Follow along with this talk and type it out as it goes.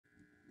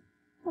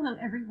Hello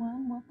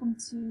everyone, welcome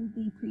to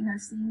the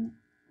pre-nursing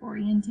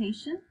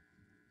orientation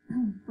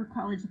for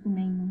College of the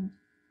Mainland.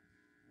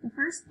 The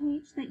first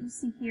page that you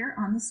see here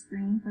on the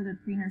screen for the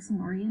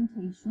pre-nursing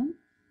orientation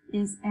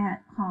is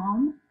at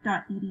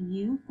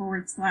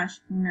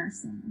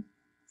calm.edu/nursing.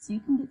 So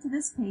you can get to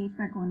this page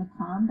by going to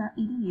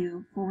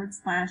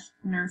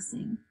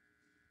calm.edu/nursing.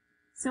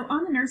 So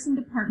on the nursing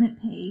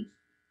department page,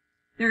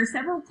 there are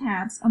several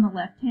tabs on the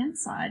left-hand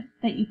side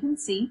that you can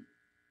see,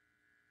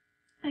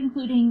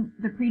 including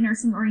the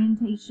pre-nursing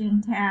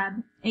orientation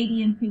tab,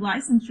 ADN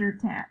pre-licensure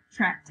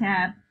track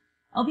tab,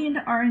 LVN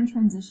to RN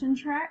transition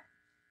track,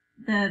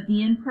 the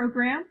VN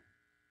program,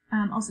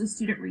 also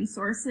student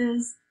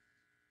resources,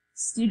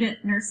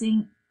 student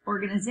nursing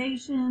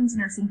organizations,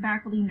 nursing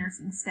faculty,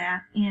 nursing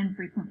staff, and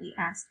frequently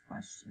asked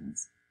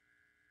questions.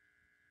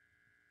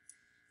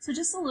 So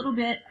just a little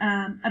bit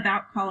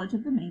about College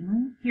of the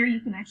Mainland. Here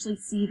you can actually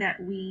see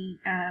that we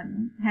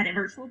had a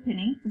virtual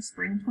pinning for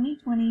spring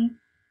 2020.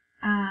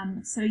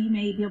 So you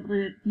may be able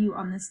to view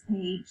on this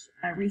page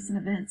recent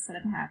events that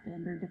have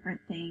happened or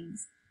different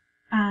things.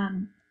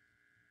 College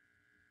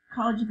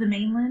of the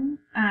Mainland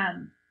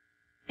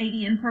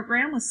ADN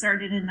program was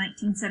started in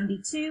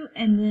 1972,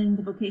 and then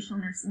the vocational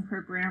nursing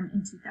program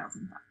in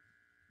 2005.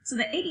 So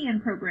the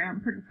ADN program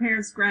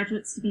prepares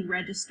graduates to be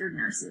registered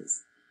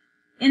nurses.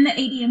 In the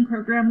ADN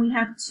program, we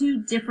have two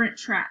different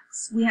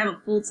tracks. We have a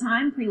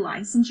full-time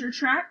pre-licensure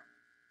track.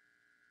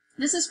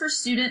 This is for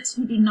students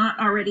who do not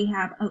already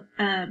have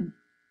a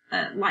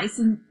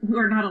license, who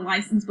are not a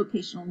licensed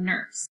vocational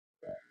nurse.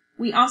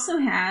 We also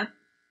have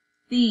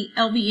the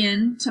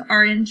LVN to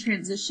RN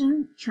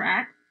transition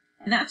track,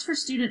 and that's for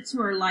students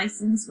who are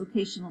licensed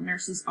vocational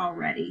nurses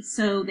already.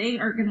 So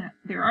they're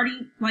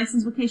already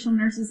licensed vocational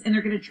nurses, and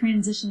they're going to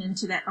transition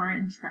into that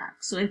RN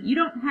track. So if you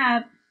don't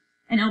have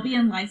an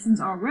LVN license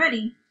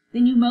already,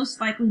 then you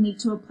most likely need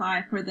to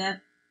apply for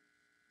the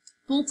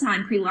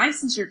full-time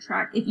pre-licensure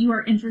track if you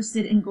are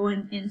interested in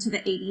going into the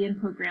ADN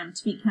program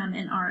to become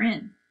an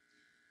RN.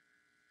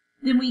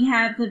 Then we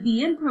have the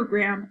VN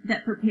program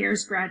that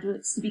prepares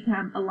graduates to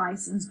become a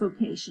licensed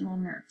vocational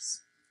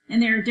nurse.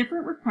 And there are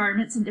different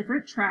requirements and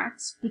different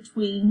tracks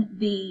between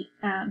the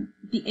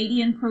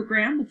ADN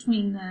program,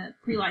 between the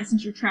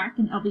pre-licensure track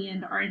and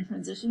LVN to RN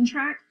transition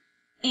track,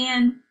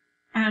 and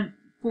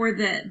for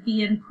the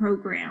VN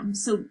program.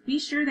 So be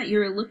sure that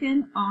you're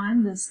looking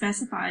on the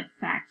specified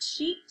fact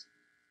sheet.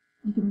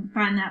 You can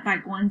find that by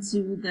going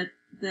to the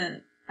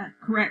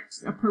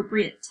correct,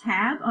 appropriate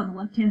tab on the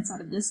left-hand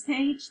side of this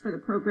page for the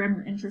program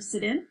you're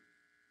interested in.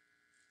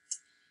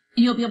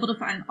 And you'll be able to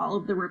find all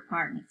of the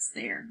requirements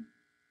there.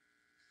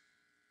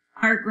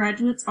 Our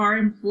graduates are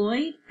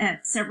employed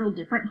at several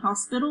different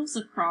hospitals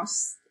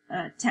across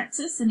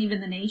Texas and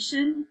even the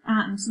nation.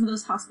 Some of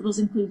those hospitals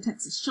include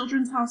Texas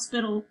Children's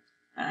Hospital,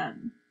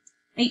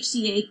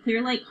 HCA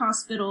Clear Lake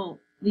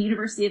Hospital, the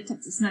University of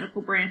Texas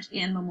Medical Branch,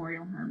 and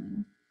Memorial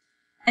Hermann.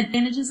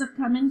 Advantages of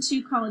coming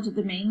to College of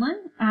the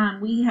Mainland.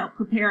 We help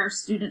prepare our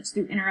students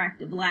through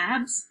interactive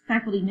labs,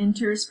 faculty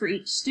mentors for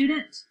each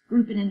student,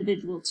 group and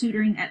individual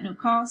tutoring at no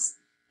cost,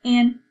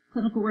 and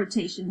clinical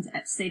rotations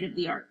at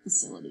state-of-the-art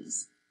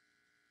facilities.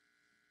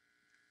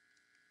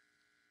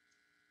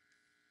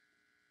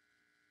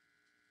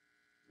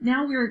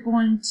 Now we're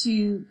going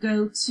to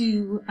go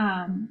to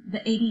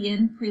the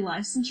ADN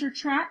pre-licensure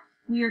track.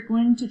 We are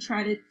going to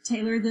try to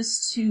tailor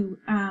this to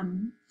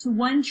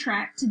one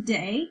track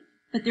today,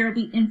 but there will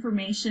be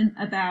information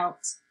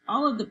about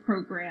all of the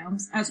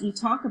programs as we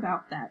talk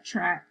about that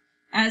track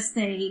as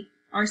they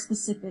are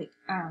specific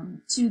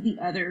to the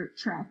other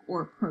track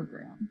or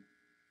program.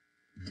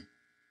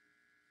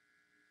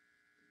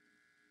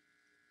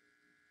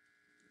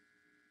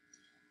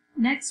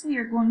 Next, we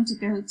are going to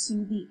go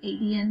to the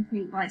ADN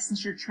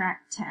pre-licensure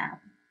track tab.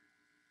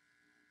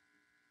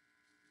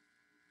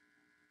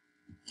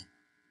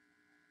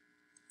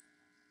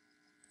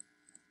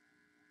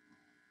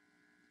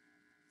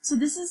 So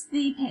this is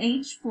the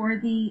page for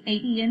the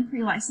ADN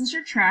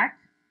pre-licensure track.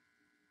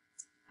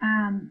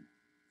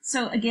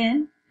 So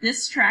again,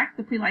 this track,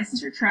 the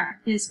pre-licensure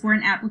track, is for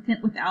an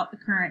applicant without a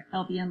current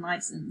LVN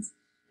license.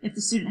 If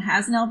the student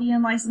has an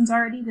LVN license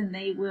already, then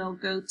they will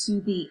go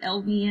to the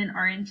LVN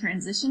RN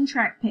transition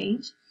track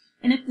page.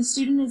 And if the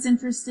student is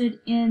interested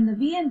in the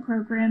VN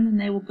program, then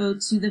they will go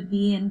to the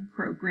VN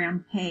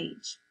program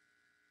page.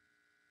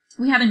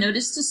 We have a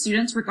notice to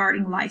students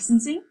regarding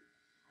licensing.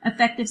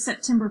 Effective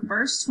September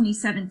 1st,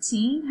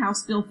 2017,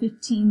 House Bill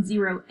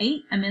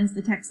 1508 amends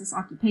the Texas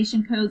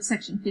Occupation Code,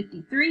 Section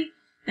 53,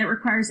 that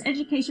requires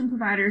education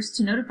providers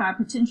to notify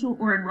potential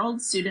or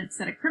enrolled students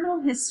that a criminal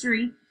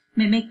history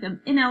may make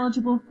them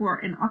ineligible for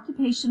an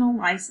occupational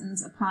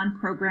license upon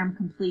program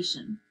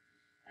completion.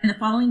 And the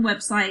following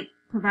website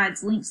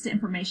provides links to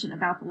information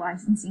about the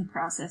licensing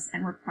process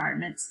and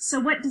requirements. So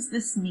what does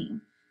this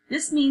mean?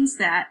 This means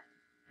that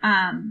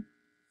in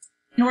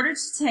order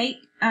to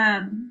take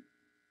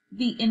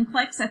the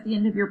NCLEX at the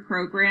end of your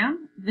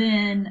program,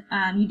 then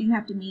you do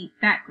have to meet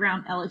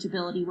background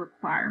eligibility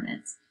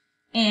requirements.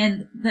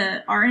 And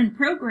the RN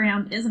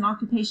program is an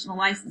occupational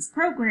license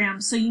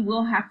program, so you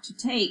will have to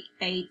take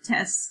a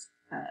test,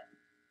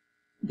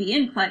 the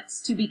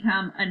NCLEX, to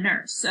become a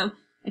nurse. So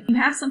if you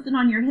have something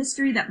on your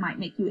history that might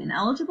make you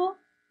ineligible,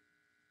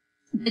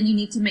 then you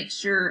need to make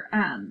sure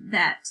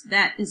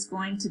that is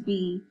going to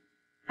be,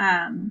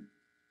 that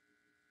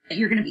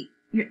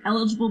you're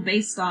eligible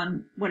based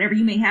on whatever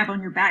you may have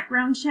on your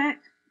background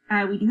check.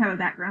 We do have a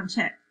background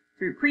check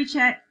through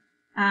pre-check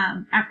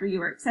after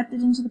you are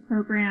accepted into the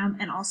program,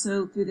 and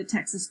also through the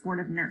Texas Board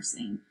of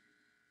Nursing.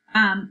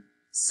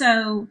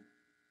 So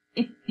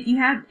if you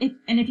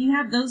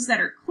have those that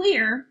are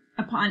clear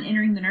upon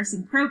entering the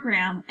nursing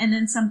program, and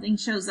then something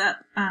shows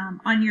up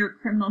on your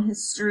criminal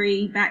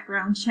history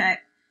background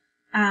check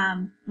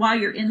while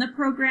you're in the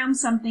program,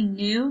 something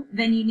new,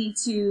 then you need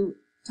to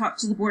talk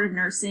to the Board of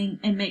Nursing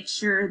and make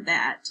sure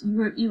that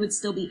you would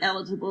still be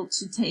eligible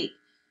to take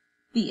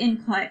the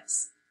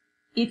NCLEX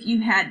if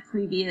you had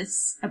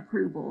previous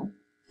approval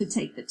to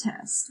take the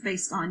test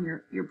based on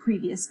your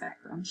previous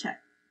background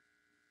check.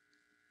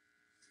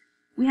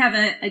 We have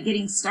a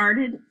Getting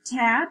Started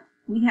tab.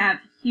 We have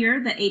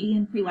here the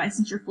ADN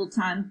Pre-Licensure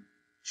Full-Time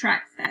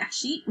Track Fact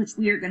Sheet, which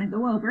we are going to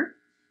go over.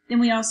 Then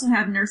we also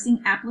have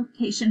Nursing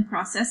Application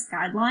Process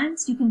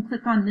Guidelines. You can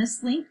click on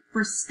this link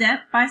for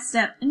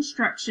step-by-step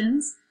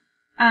instructions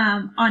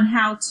on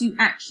how to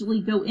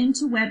actually go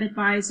into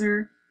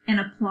WebAdvisor and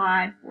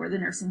apply for the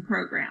nursing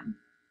program.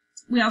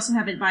 We also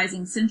have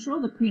Advising Central,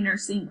 the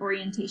pre-nursing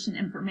orientation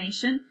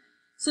information.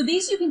 So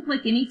these you can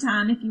click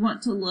anytime if you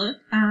want to look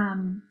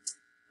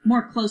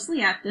more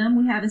closely at them.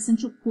 We have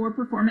Essential Core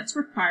Performance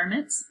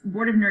Requirements,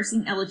 Board of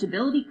Nursing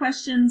Eligibility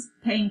Questions,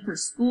 Paying for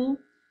School,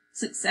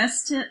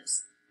 Success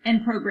Tips,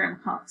 and Program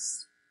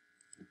Costs.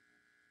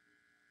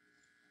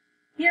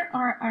 Here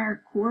are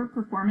our core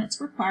performance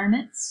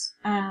requirements.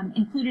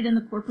 Included in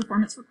the core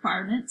performance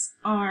requirements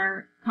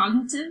are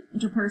cognitive,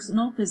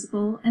 interpersonal,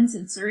 physical, and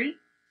sensory.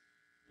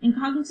 In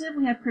cognitive,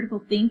 we have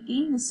critical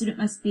thinking. The student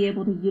must be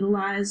able to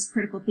utilize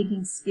critical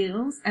thinking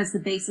skills as the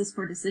basis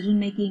for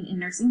decision-making in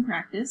nursing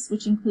practice,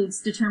 which includes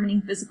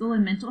determining physical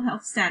and mental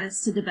health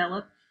status to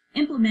develop,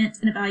 implement,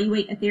 and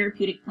evaluate a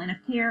therapeutic plan of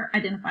care,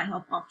 identify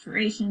health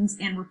alterations,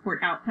 and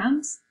report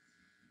outcomes.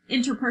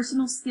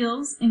 Interpersonal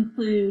skills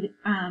include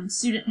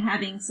student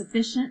having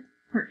sufficient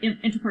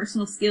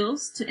interpersonal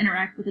skills to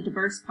interact with a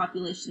diverse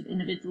population of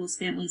individuals,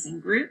 families,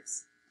 and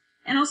groups,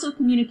 and also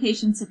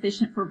communication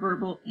sufficient for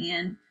verbal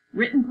and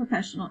written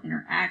professional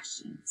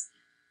interactions.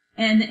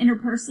 And the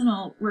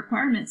interpersonal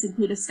requirements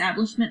include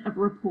establishment of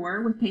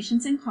rapport with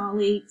patients and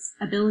colleagues,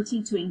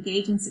 ability to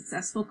engage in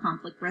successful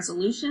conflict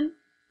resolution,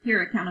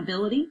 peer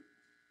accountability,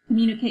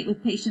 communicate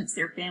with patients,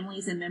 their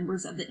families, and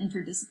members of the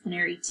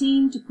interdisciplinary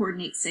team to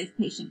coordinate safe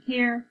patient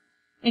care,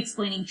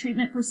 explaining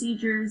treatment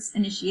procedures,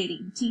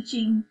 initiating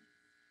teaching,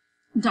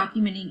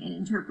 documenting and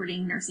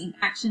interpreting nursing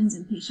actions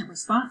and patient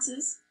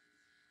responses.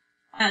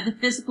 The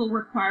physical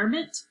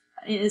requirement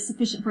is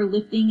sufficient for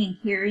lifting and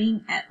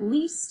carrying at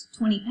least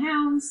 20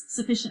 pounds,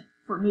 sufficient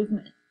for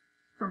movement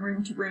from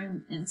room to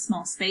room in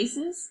small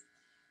spaces,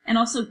 and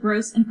also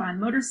gross and fine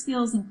motor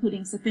skills,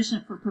 including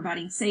sufficient for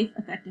providing safe,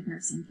 effective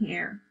nursing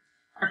care.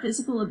 Our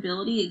physical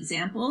ability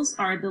examples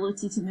are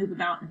ability to move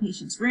about in a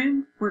patient's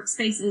room,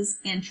 workspaces,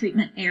 and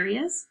treatment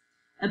areas,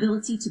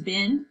 ability to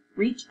bend,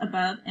 reach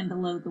above and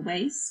below the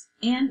waist,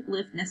 and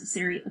lift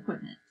necessary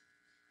equipment,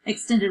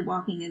 extended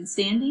walking and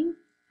standing,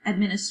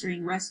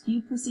 administering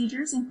rescue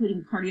procedures,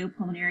 including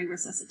cardiopulmonary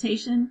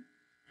resuscitation,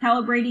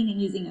 calibrating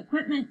and using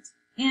equipment,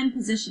 and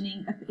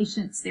positioning of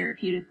patients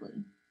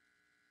therapeutically.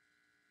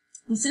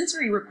 The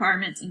sensory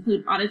requirements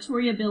include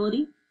auditory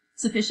ability,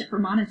 sufficient for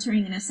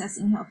monitoring and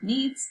assessing health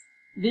needs,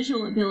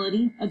 visual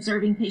ability,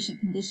 observing patient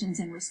conditions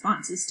and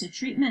responses to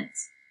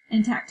treatments,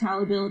 and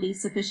tactile ability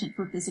sufficient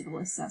for physical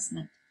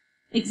assessment.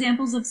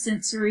 Examples of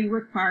sensory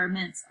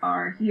requirements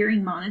are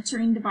hearing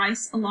monitoring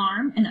device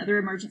alarm and other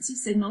emergency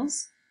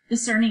signals,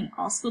 discerning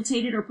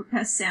auscultated or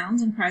percussed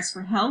sounds and cries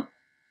for help,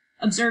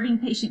 observing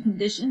patient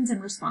conditions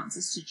and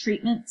responses to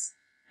treatments,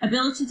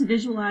 ability to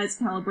visualize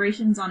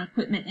calibrations on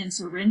equipment and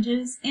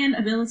syringes, and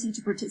ability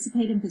to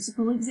participate in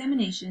physical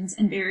examinations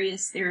and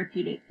various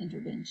therapeutic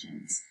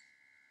interventions.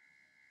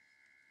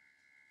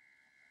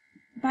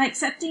 By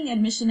accepting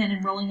admission and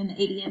enrolling in the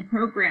ADN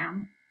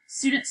program,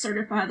 students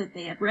certify that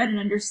they have read and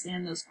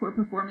understand those core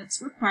performance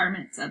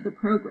requirements of the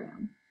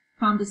program.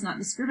 COM does not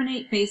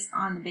discriminate based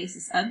on the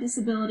basis of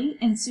disability,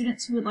 and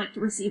students who would like to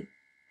receive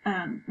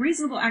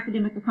reasonable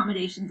academic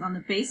accommodations on the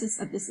basis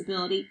of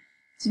disability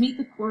to meet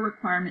the core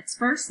requirements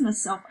first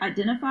must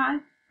self-identify,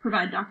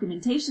 provide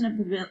documentation of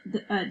the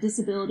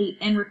disability,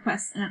 and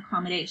request an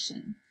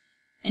accommodation.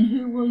 And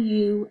who will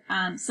you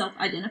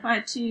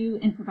self-identify to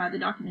and provide the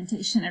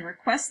documentation and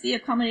request the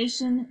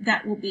accommodation?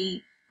 That will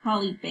be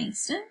Holly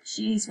Bankston.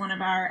 She's one of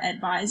our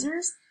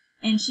advisors,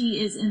 and she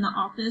is in the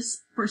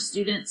Office for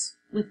Students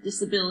with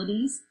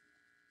Disabilities.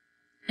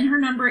 And her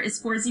number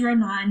is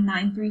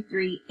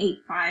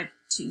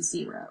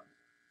 409-933-8520.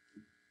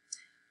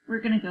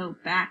 We're going to go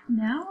back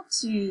now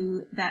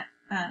to that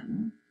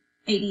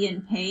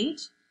ADN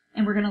page.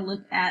 and we're going to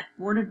look at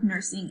Board of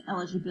Nursing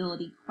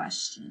eligibility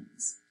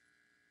questions.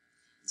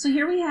 So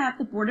here we have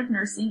the Board of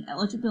Nursing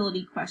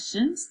eligibility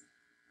questions.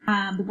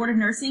 The Board of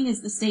Nursing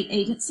is the state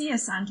agency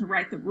assigned to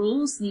write the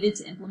rules needed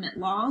to implement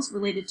laws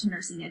related to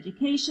nursing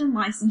education,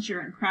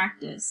 licensure, and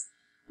practice.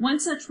 One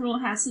such rule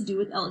has to do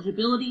with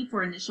eligibility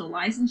for initial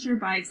licensure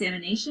by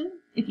examination.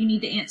 If you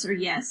need to answer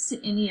yes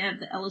to any of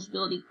the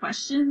eligibility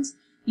questions,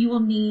 you will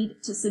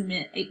need to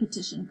submit a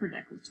petition for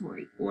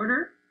declaratory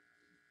order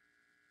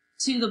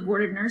to the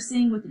Board of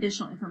Nursing with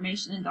additional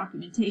information and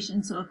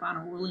documentation so a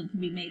final ruling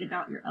can be made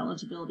about your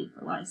eligibility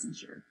for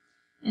licensure.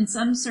 In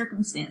some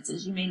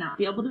circumstances, you may not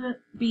be able to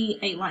be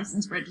a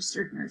licensed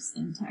registered nurse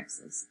in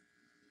Texas.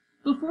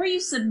 Before you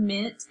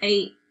submit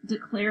a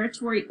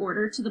declaratory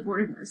order to the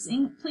Board of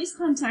Nursing, please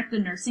contact the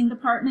nursing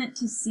department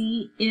to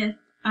see if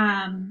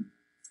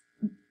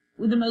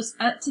with the most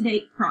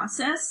up-to-date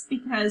process,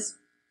 because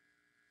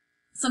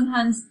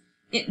sometimes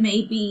it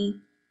may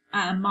be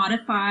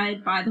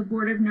modified by the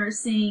Board of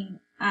Nursing.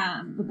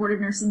 The Board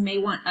of Nursing may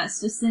want us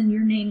to send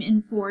your name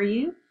in for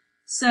you.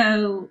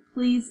 So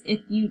please,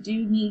 if you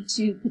do need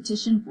to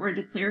petition for a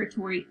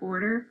declaratory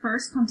order,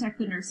 first contact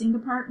the nursing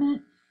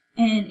department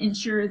and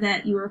ensure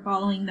that you are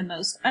following the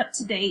most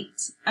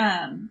up-to-date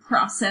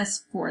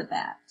process for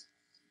that.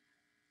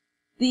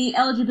 The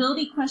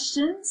eligibility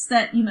questions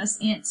that you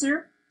must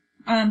answer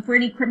for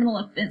any criminal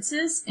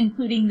offenses,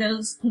 including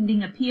those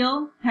pending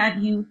appeal: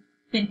 have you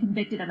been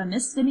convicted of a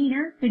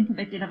misdemeanor, been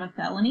convicted of a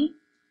felony,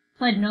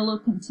 pled nolo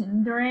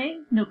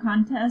contendere, no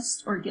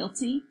contest, or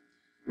guilty,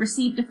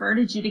 received deferred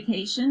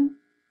adjudication,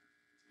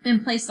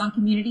 been placed on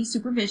community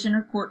supervision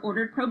or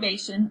court-ordered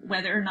probation,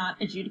 whether or not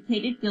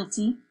adjudicated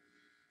guilty,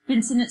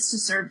 been sentenced to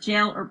serve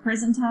jail or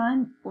prison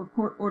time or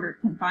court-ordered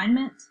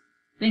confinement,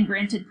 been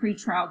granted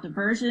pretrial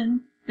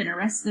diversion, been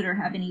arrested or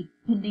have any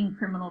pending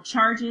criminal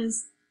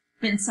charges,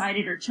 been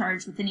cited or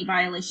charged with any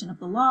violation of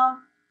the law,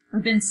 or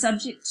been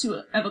subject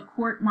to a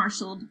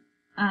court-martialed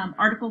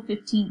Article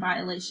 15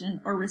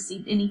 violation, or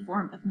received any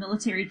form of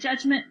military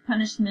judgment,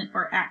 punishment,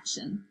 or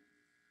action.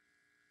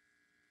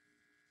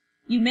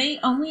 You may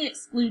only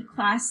exclude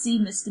Class C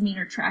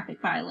misdemeanor traffic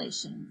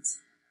violations.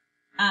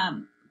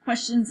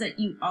 Questions that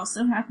you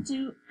also have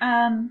to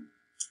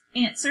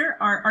answer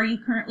are you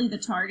currently the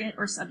target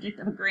or subject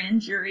of a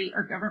grand jury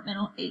or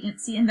governmental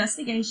agency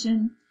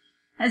investigation?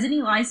 Has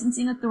any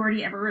licensing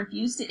authority ever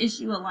refused to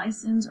issue a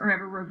license or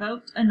ever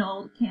revoked,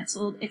 annulled,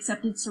 canceled,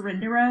 accepted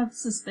surrender of,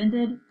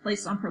 suspended,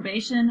 placed on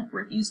probation,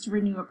 refused to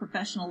renew a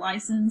professional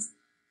license,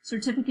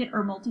 certificate,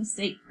 or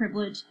multi-state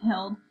privilege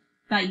held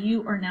by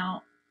you or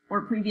now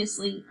or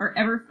previously, or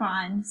ever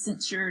fined,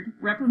 censured,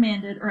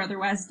 reprimanded, or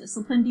otherwise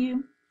disciplined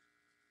you?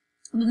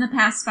 Within the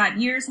past 5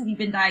 years, have you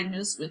been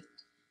diagnosed with,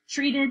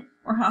 treated,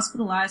 or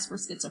hospitalized for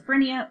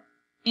schizophrenia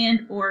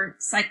and or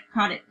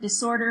psychotic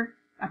disorder,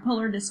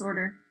 bipolar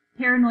disorder,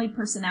 paranoid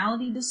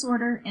personality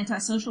disorder,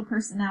 antisocial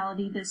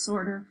personality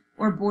disorder,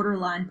 or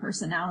borderline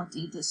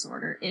personality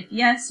disorder? If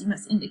yes, you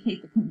must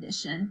indicate the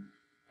condition.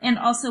 And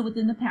also,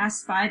 within the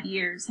past 5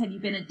 years, have you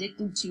been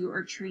addicted to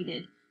or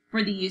treated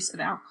for the use of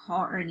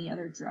alcohol or any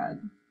other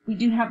drug? We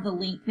do have the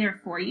link there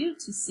for you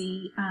to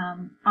see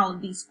all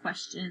of these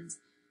questions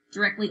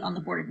directly on the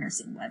Board of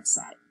Nursing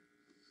website.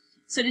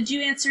 So did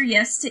you answer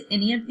yes to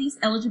any of these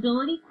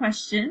eligibility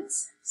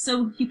questions?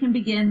 So you can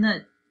begin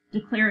the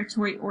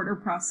declaratory order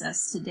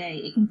process today.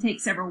 It can take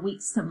several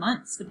weeks to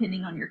months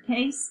depending on your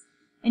case,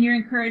 and you're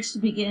encouraged to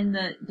begin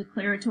the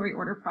declaratory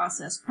order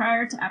process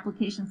prior to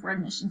application for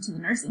admission to the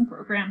nursing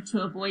program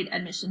to avoid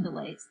admission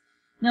delays.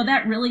 Now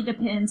that really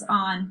depends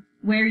on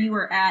where you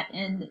are at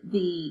in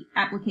the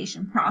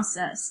application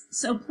process.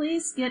 So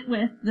please get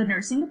with the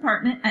nursing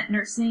department at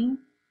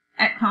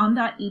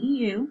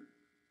nursing@com.edu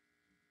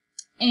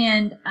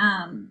and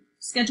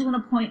schedule an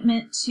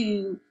appointment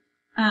to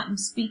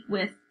speak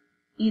with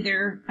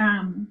either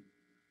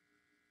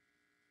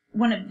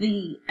one of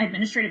the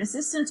administrative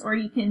assistants, or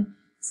you can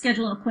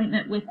schedule an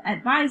appointment with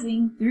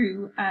advising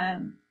through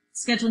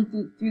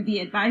scheduling through the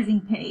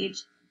advising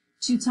page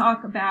to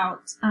talk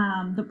about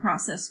the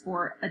process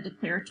for a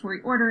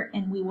declaratory order,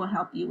 and we will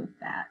help you with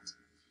that.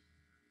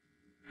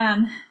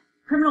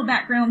 Criminal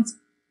background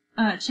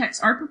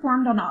checks are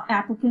performed on all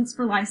applicants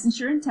for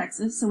licensure in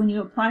Texas. So when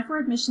you apply for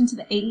admission to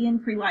the ADN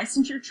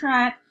pre-licensure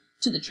track,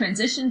 to the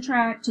transition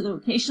track, to the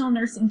vocational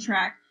nursing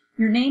track,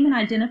 your name and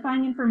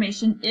identifying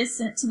information is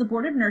sent to the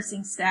Board of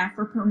Nursing staff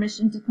for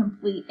permission to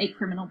complete a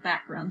criminal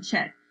background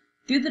check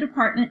through the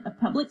Department of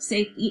Public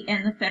Safety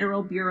and the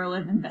Federal Bureau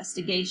of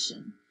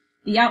Investigation.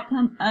 The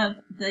outcome of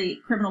the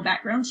criminal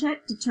background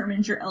check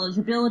determines your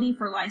eligibility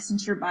for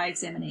licensure by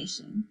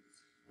examination.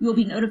 You will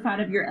be notified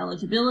of your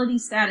eligibility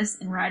status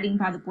in writing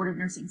by the Board of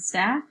Nursing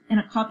staff, and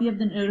a copy of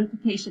the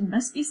notification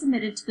must be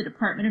submitted to the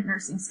Department of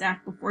Nursing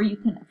staff before you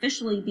can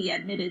officially be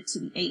admitted to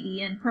the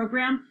ADN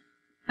program,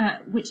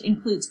 which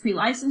includes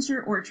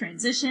pre-licensure or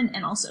transition,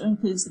 and also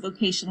includes the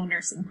vocational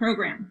nursing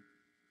program.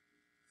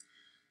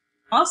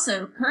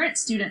 Also, current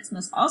students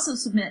must also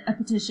submit a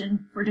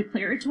petition for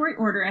declaratory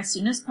order as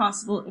soon as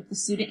possible if the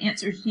student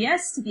answers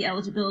yes to the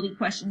eligibility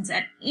questions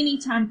at any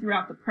time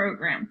throughout the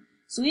program.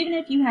 So even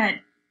if you had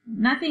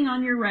nothing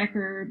on your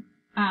record,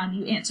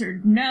 you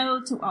answered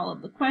no to all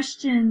of the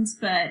questions,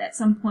 but at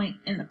some point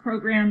in the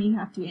program you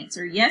have to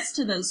answer yes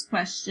to those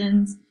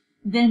questions,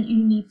 then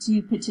you need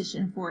to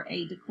petition for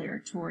a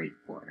declaratory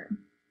order.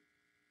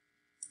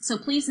 So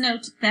please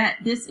note that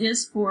this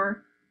is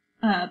for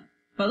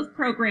both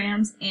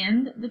programs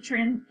and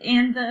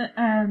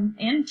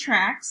and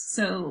tracks.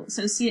 So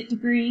associate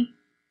degree,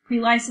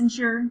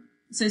 pre-licensure,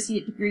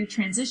 associate degree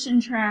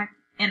transition track,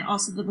 and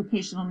also the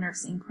vocational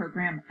nursing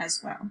program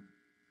as well.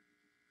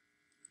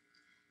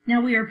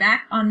 Now we are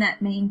back on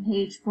that main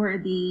page for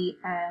the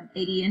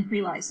ADN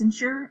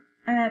pre-licensure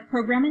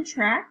program and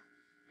track,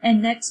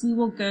 and next we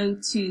will go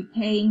to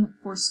paying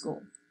for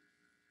school.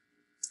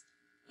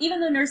 Even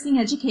though nursing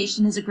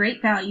education is a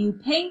great value,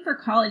 paying for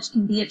college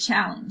can be a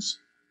challenge.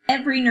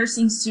 Every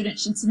nursing student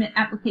should submit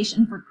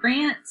application for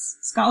grants,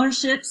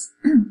 scholarships,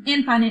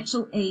 and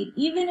financial aid,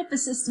 even if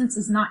assistance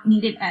is not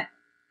needed at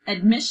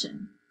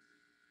admission.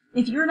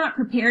 If you're not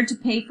prepared to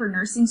pay for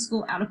nursing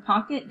school out of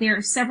pocket, there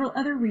are several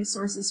other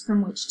resources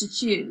from which to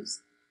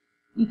choose.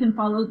 You can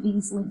follow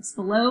these links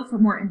below for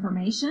more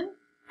information.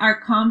 Our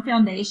COM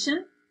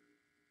Foundation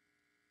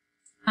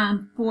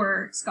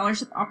for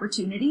scholarship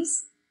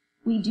opportunities.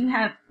 We do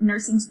have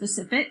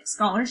nursing-specific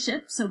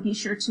scholarships, so be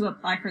sure to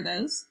apply for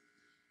those.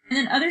 And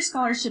then other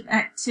scholarship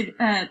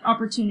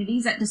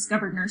opportunities at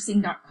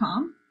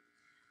discovernursing.com.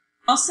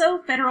 Also,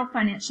 federal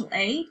financial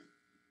aid.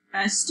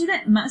 A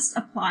student must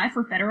apply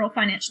for federal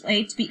financial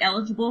aid to be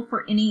eligible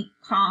for any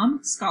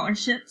COM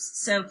scholarships,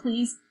 so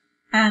please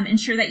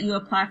ensure that you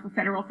apply for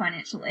federal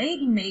financial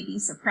aid. You may be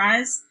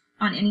surprised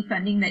on any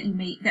funding that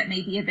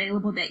may be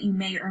available that you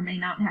may or may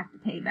not have to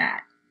pay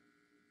back.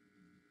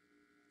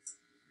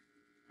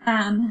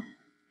 And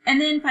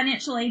then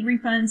financial aid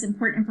refunds,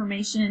 important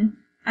information.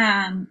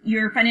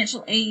 Your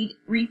financial aid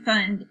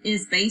refund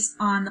is based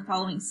on the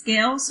following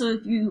scale. So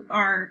if you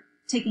are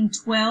taking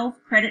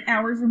 12 credit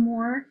hours or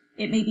more,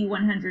 it may be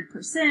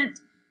 100%,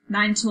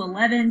 9 to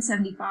 11,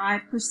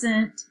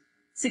 75%,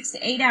 6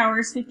 to 8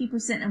 hours,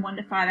 50%, and 1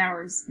 to 5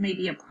 hours may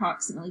be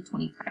approximately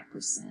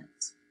 25%.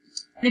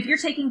 And if you're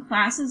taking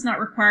classes not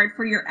required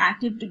for your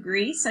active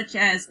degree, such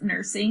as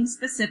nursing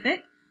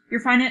specific,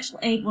 your financial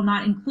aid will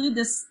not include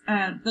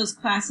those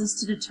classes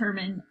to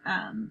determine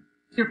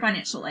your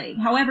financial aid.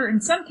 However,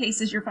 in some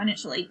cases, your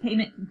financial aid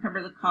payment can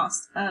cover the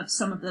cost of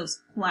some of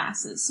those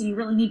classes. So you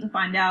really need to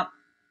find out.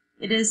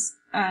 It is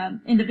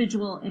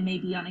individual and may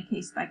be on a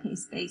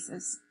case-by-case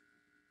basis.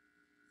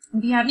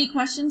 If you have any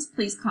questions,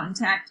 please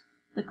contact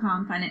the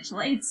COM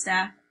Financial Aid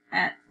staff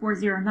at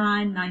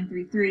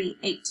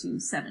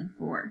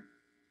 409-933-8274.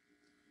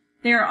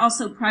 There are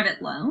also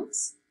private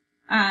loans.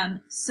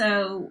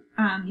 So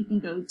you can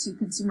go to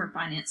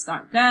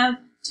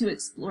consumerfinance.gov to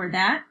explore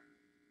that.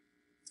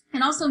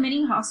 And also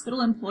many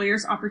hospital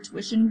employers offer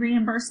tuition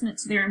reimbursement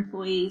to their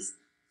employees.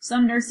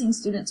 Some nursing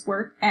students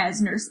work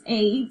as nurse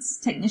aides,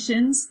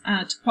 technicians,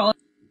 to qualify.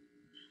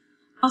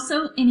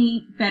 Also,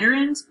 any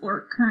veterans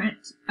or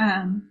current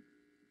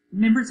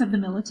members of the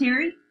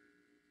military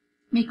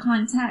may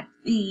contact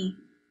the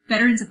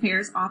Veterans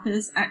Affairs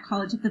Office at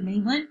College of the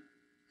Mainland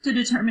to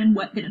determine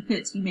what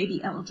benefits you may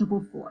be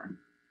eligible for.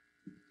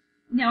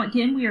 Now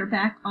again, we are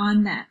back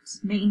on that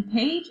main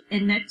page,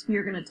 and next we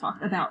are going to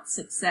talk about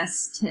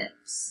success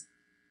tips.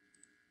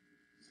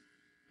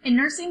 In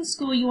nursing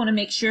school, you want to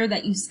make sure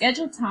that you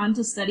schedule time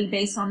to study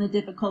based on the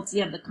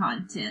difficulty of the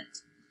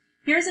content.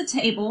 Here's a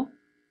table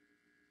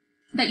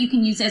that you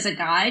can use as a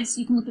guide, so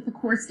you can look at the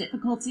course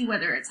difficulty,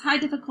 whether it's high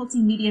difficulty,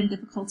 medium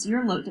difficulty,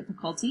 or low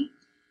difficulty,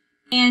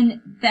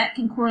 and that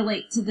can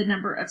correlate to the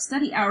number of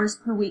study hours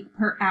per week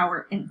per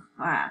hour in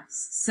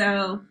class.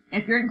 So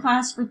if you're in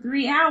class for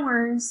 3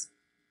 hours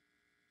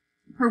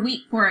per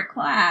week for a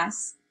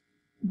class,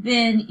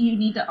 then you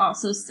need to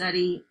also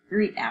study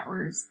 3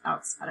 hours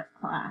outside of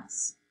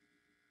class.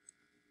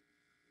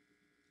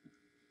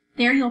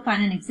 There you'll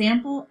find an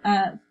example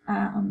of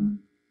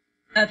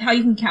how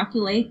you can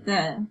calculate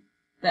the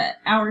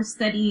hours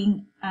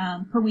studying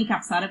per week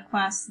outside of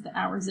class, the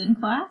hours in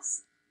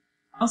class.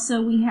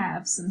 Also, we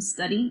have some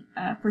study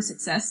for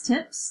success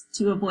tips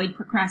to avoid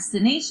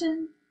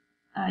procrastination.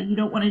 You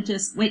don't want to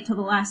just wait till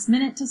the last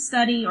minute to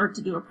study or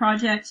to do a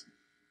project.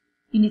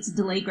 You need to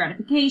delay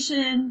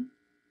gratification,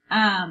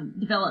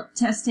 develop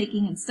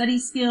test-taking and study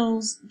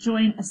skills,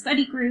 join a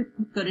study group,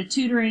 go to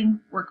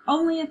tutoring, work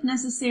only if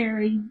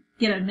necessary,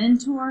 get a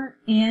mentor,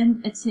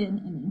 and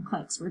attend an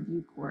NCLEX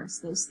review course.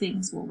 Those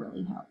things will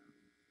really help.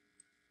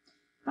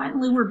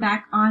 Finally, we're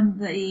back on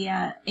the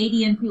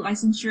ADN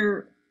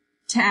pre-licensure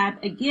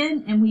tab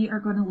again, and we are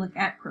going to look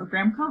at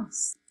program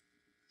costs.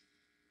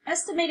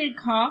 Estimated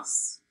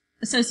costs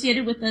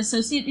associated with the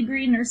associate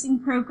degree nursing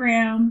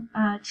program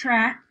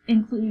track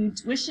include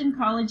tuition,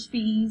 college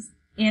fees,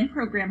 and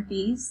program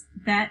fees.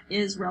 That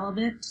is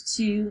relevant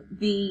to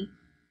the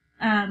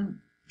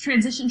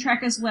transition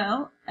track as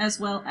well as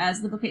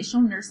the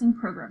vocational nursing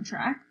program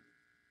track.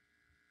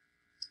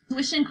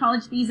 Tuition,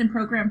 college fees, and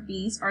program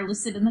fees are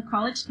listed in the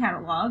college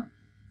catalog.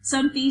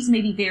 Some fees may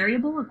be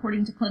variable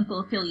according to clinical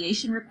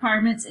affiliation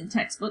requirements and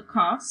textbook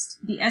cost.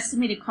 The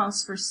estimated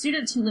costs for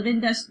students who live in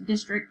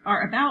district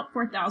are about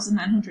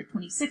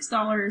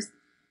 $4,926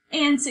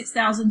 and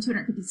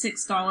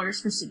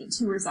 $6,256 for students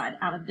who reside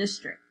out of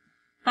district.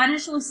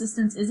 Financial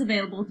assistance is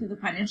available through the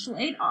Financial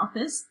Aid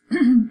Office,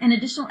 and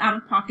additional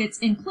out-of-pockets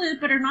include,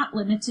 but are not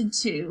limited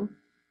to,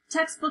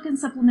 textbook and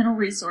supplemental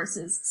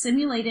resources,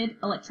 simulated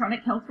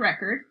electronic health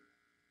record,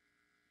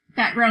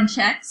 background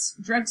checks,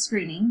 drug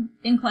screening,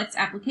 NCLEX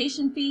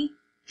application fee,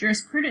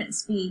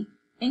 jurisprudence fee,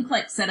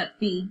 NCLEX setup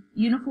fee,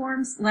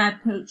 uniforms,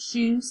 lab coat,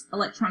 shoes,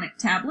 electronic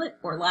tablet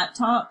or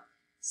laptop,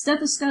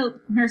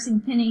 stethoscope, nursing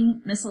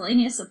pinning,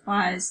 miscellaneous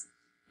supplies,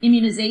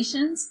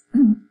 immunizations,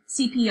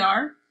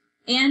 CPR,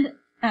 and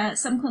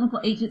some clinical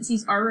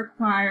agencies are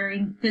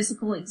requiring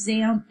physical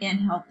exam and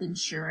health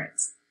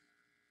insurance.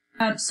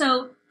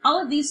 So all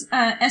of these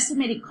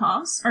estimated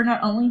costs are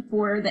not only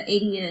for the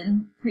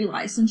ADN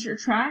pre-licensure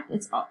track,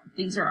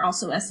 these are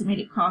also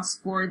estimated costs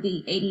for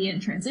the ADN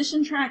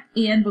transition track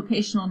and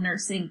vocational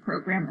nursing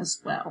program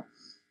as well.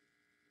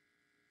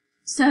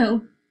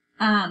 So,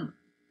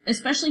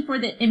 especially for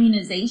the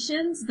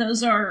immunizations,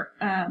 those are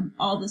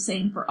all the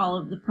same for all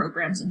of the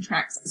programs and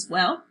tracks as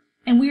well.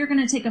 And we are going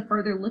to take a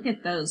further look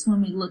at those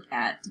when we look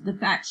at the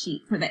fact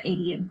sheet for the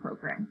ADN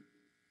program.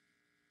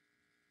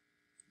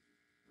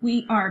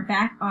 We are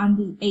back on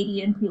the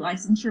ADN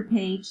pre-licensure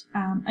page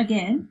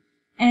again.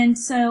 And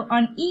so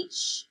on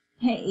each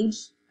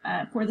page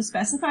for the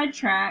specified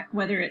track,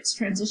 whether it's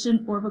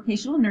transition or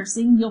vocational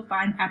nursing, you'll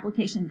find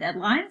application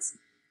deadlines.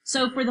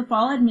 So for the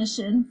fall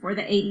admission for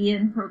the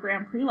ADN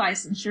program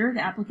pre-licensure,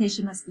 the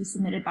application must be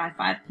submitted by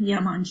 5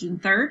 p.m. on June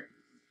 3rd.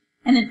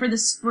 And then for the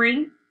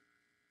spring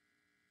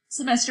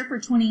semester for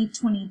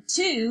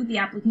 2022, the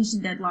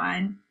application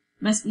deadline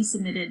must be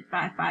submitted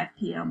by 5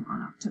 p.m.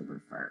 on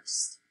October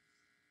 1st.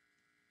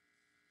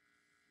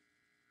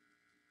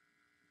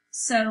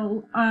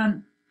 So,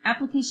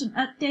 application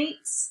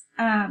updates,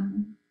 health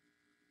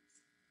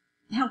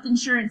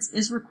insurance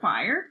is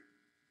required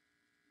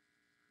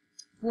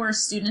for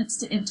students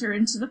to enter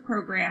into the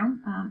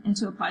program and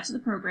to apply to the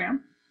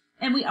program.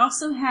 And we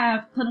also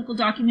have clinical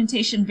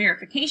documentation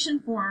verification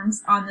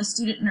forms on the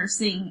student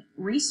nursing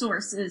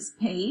resources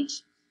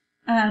page,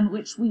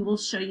 which we will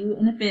show you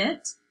in a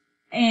bit.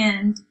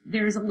 And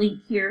there's a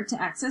link here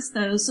to access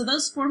those. So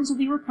those forms will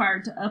be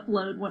required to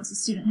upload once a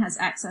student has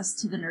access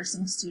to the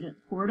nursing student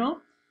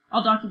portal.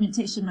 All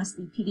documentation must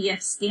be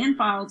PDF scan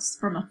files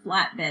from a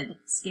flatbed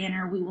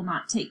scanner. We will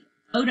not take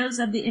photos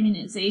of the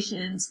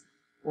immunizations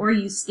or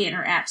use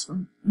scanner apps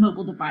from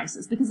mobile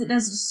devices because it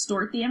does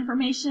distort the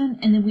information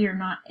and then we are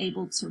not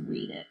able to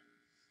read it.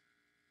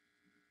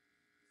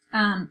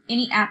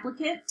 Any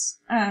applicant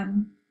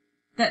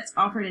that's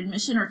offered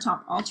admission or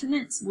top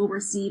alternates will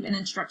receive an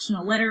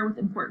instructional letter with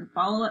important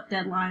follow-up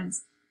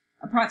deadlines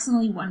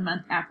approximately 1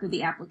 month after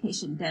the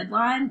application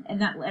deadline,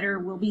 and that letter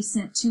will be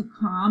sent to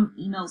COM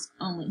emails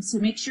only. So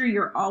make sure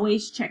you're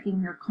always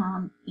checking your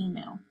COM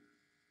email.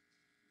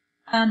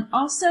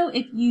 Also,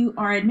 if you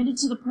are admitted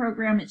to the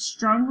program, it's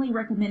strongly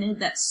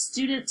recommended that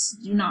students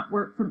do not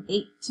work from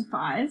 8 to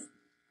 5,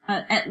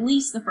 at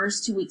least the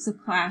first 2 weeks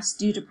of class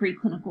due to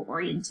preclinical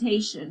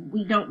orientation.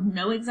 We don't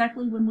know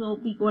exactly when we'll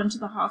be going to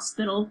the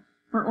hospital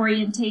for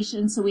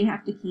orientation, so we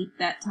have to keep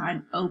that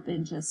time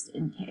open just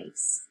in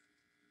case.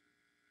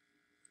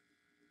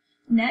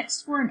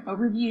 Next, for an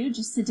overview,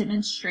 just to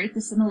demonstrate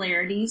the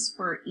similarities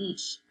for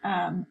each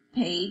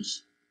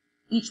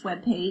each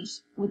web page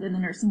within the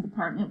nursing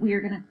department, we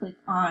are going to click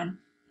on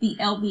the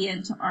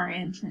LVN to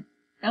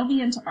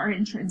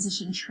RN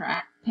transition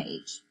track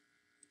page.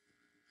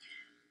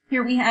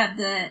 Here we have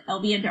the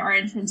LVN to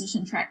RN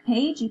transition track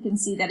page. You can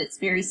see that it's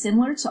very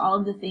similar to all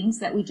of the things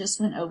that we just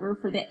went over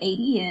for the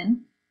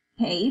ADN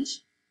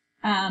page.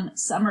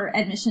 Summer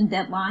admission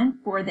deadline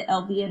for the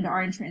LVN to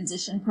RN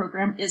transition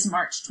program is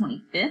March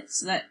 25th,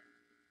 so that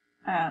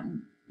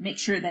make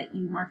sure that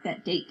you mark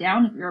that date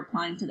down if you're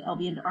applying to the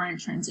LVN to RN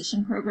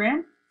transition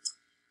program.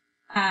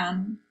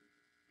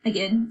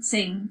 Again,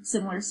 same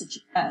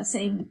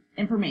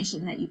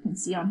information that you can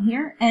see on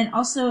here. And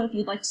also, if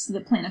you'd like to see the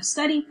plan of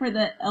study for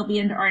the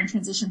LVN to RN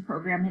transition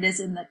program, it is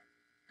in the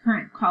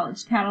current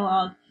college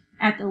catalog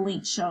at the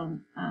link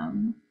shown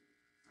on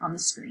the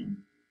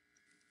screen.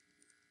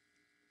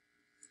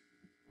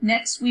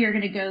 Next, we are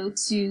going to go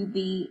to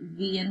the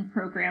VN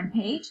program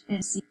page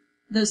and see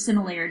those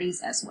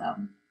similarities as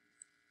well.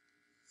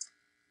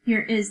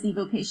 Here is the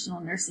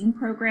vocational nursing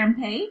program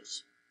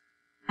page.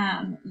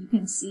 You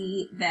can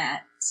see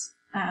that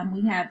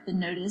we have the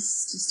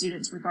notice to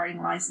students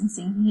regarding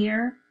licensing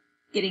here,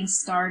 getting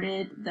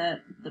started,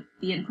 the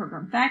VN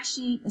program fact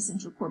sheet,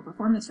 essential core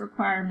performance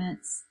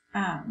requirements.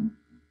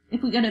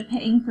 If we go to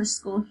paying for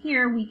school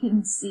here, we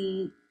can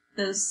see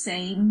those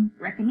same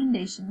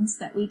recommendations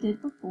that we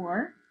did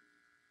before.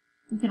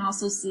 We can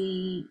also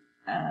see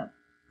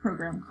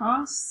program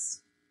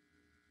costs.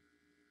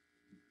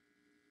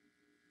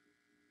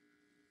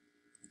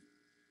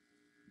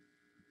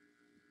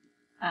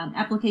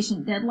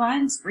 application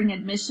deadline, spring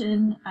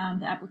admission.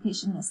 The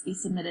application must be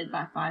submitted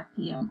by 5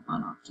 p.m.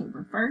 on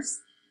October 1st.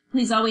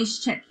 Please always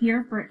check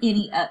here for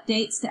any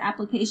updates to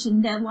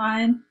application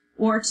deadline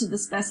or to the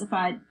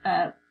specified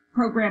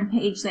program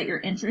page that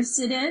you're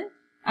interested in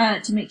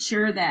to make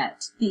sure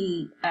that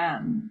the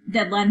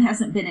deadline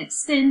hasn't been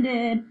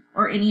extended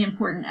or any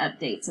important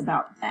updates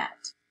about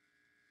that.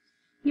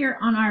 Here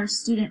on our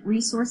student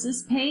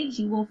resources page,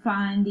 you will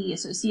find the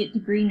Associate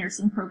Degree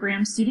Nursing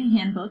Program Student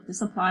Handbook. This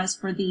applies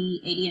for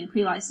the ADN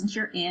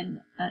pre-licensure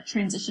and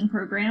transition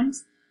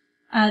programs.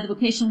 The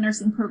Vocational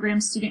Nursing Program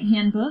Student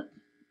Handbook,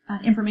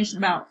 information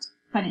about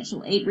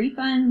financial aid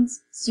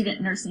refunds,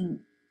 student nursing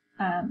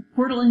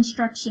portal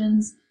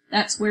instructions.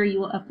 That's where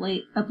you will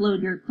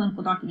upload your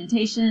clinical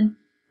documentation.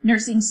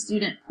 Nursing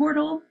Student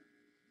Portal.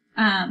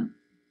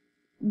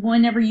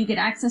 Whenever you get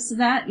access to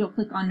that, you'll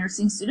click on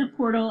Nursing Student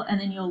Portal, and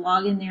then you'll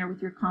log in there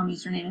with your COM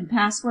username and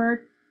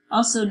password.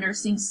 Also,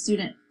 Nursing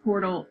Student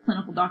Portal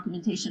clinical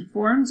documentation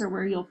forms are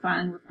where you'll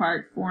find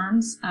required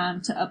forms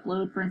to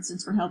upload, for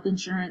instance, for health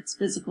insurance,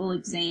 physical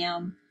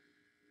exam,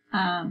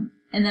 and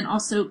then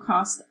also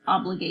cost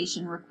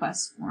obligation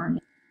request form.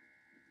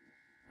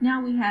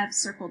 Now we have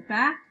circled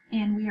back,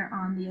 and we are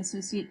on the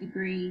Associate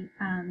Degree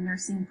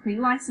Nursing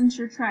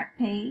Pre-Licensure track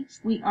page.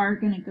 We are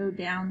going to go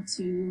down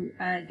to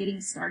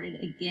Getting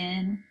Started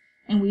again,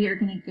 and we are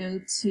going to go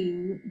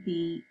to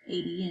the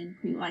ADN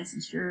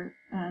Pre-Licensure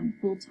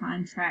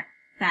Full-Time Track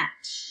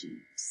fact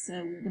sheet.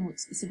 So we're going to look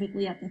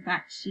specifically at the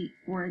fact sheet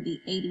for the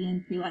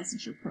ADN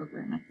Pre-Licensure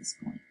program at this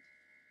point.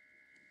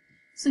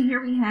 So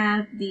here we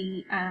have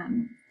the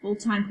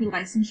Full-Time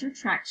Pre-Licensure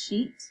track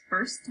sheet.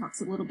 First, talks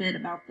a little bit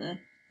about the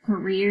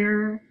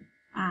career,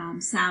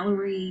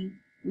 salary.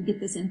 We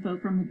get this info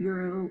from the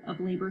Bureau of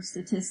Labor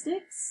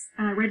Statistics.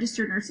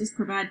 Registered nurses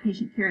provide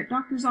patient care at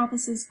doctors'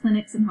 offices,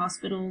 clinics, and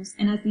hospitals.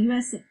 And as the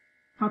U.S.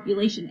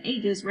 population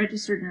ages,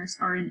 registered nurses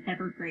are in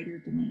ever greater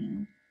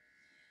demand.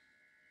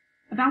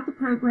 About the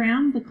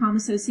program, the COM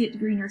Associate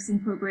Degree Nursing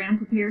Program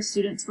prepares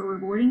students for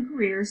rewarding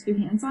careers through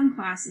hands-on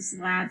classes,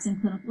 labs,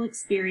 and clinical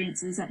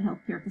experiences at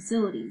healthcare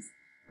facilities.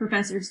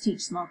 Professors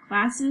teach small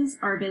classes,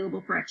 are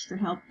available for extra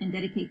help, and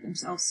dedicate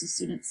themselves to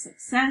students'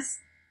 success.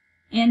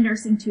 And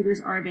nursing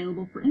tutors are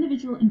available for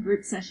individual and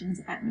group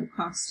sessions at no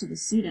cost to the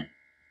student.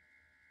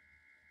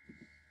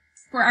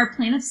 For our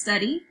plan of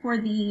study for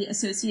the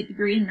Associate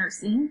Degree in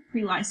Nursing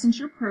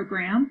Pre-Licensure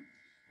program,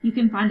 you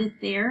can find it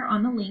there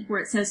on the link where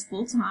it says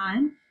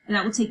full-time, and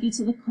that will take you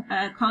to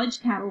the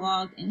college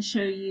catalog and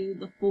show you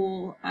the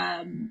full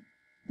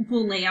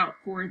layout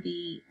for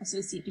the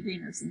Associate Degree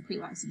in Nursing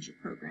Pre-Licensure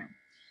program.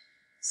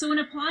 So when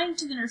applying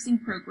to the nursing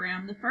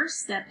program, the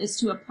first step is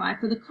to apply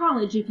for the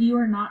college if you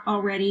are not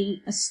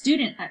already a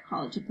student at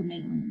College of the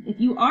Mainland. If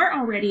you are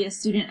already a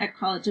student at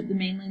College of the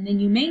Mainland, then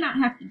you may not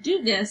have to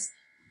do this,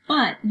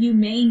 but you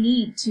may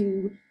need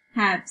to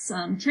have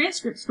some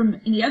transcripts from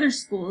any other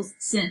schools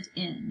sent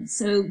in.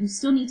 So you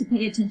still need to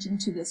pay attention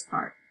to this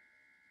part.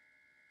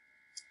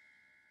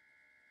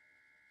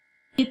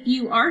 If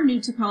you are new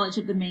to College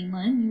of the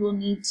Mainland, you will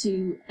need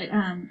to,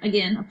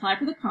 again, apply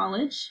for the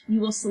college. You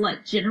will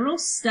select General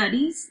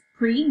Studies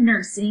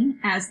Pre-Nursing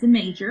as the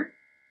major.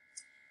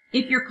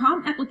 If your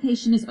COM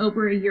application is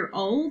over a year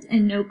old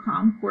and no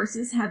COM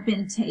courses have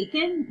been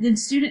taken, then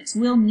students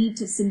will need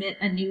to submit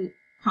a new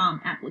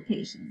COM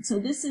application. So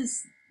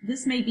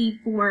this may be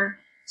for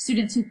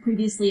students who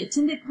previously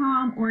attended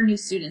COM or new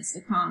students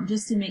to COM,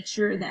 just to make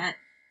sure that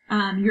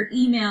your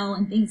email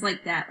and things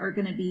like that are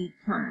going to be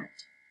current.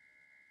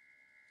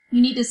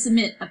 You need to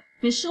submit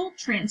official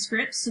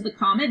transcripts to the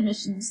COM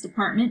Admissions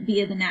Department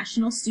via the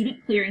National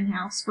Student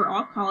Clearinghouse for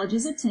all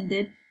colleges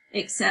attended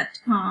except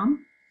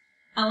COM.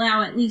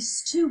 Allow at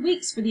least 2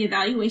 weeks for the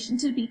evaluation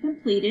to be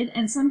completed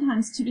and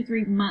sometimes 2 to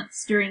 3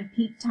 months during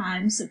peak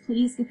times, so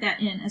please get that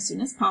in as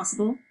soon as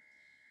possible.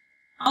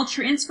 All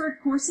transferred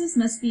courses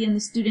must be in the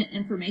Student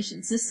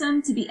Information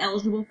System to be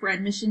eligible for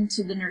admission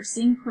to the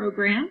nursing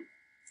program.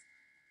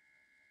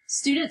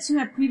 Students who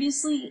have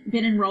previously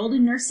been enrolled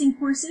in nursing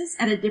courses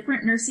at a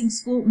different nursing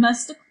school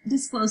must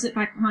disclose it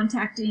by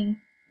contacting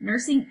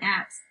nursing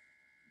app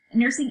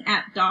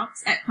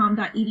docs at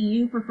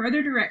com.edu for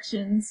further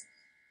directions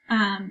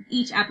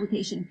each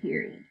application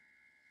period.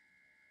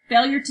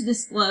 Failure to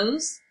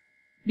disclose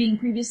being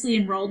previously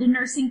enrolled in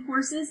nursing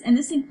courses, and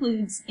this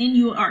includes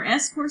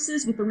NURS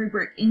courses with the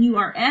rubric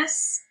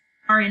NURS,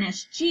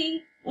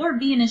 RNSG, or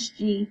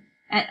VNSG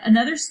at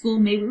another school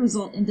may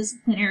result in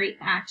disciplinary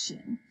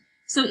action.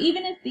 So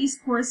even if these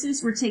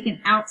courses were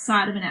taken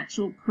outside of an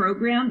actual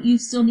program, you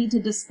still need to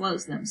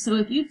disclose them. So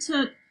if you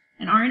took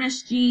an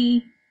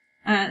RNSG,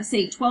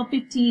 say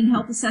 1215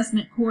 health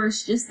assessment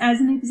course, just as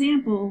an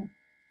example,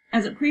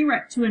 as a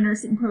prereq to a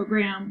nursing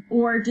program,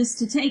 or just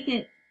to take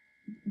it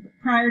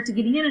prior to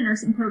getting in a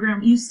nursing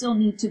program, you still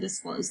need to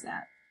disclose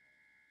that.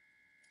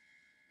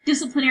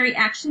 Disciplinary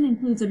action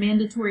includes a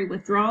mandatory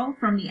withdrawal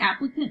from the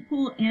applicant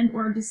pool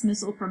and/or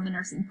dismissal from the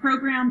nursing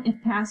program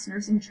if past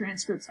nursing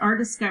transcripts are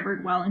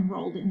discovered while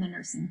enrolled in the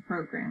nursing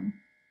program.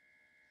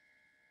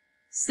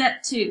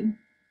 Step 2.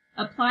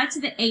 apply to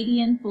the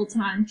ADN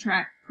full-time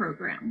track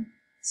program.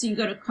 So you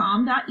go to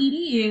com.edu,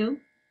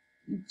 you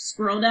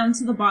scroll down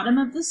to the bottom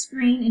of the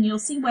screen and you'll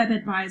see Web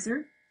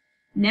Advisor.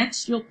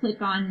 Next, you'll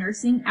click on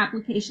Nursing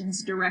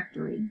Applications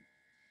Directory.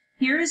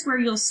 Here is where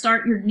you'll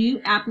start your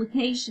new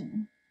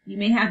application. You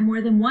may have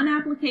more than one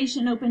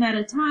application open at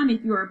a time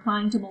if you are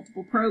applying to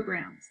multiple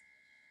programs.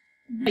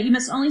 But you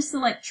must only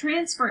select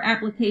Transfer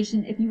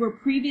Application if you were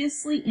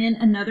previously in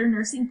another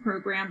nursing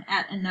program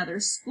at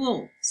another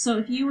school. So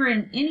if you were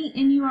in any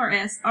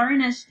NURS,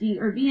 RNSG,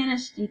 or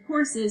VNSG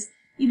courses,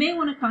 you may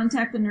want to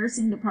contact the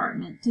nursing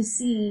department to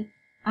see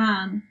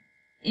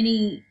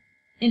any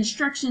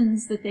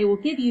instructions that they will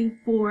give you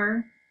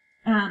for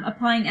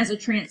applying as a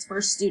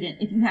transfer student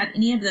if you have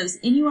any of those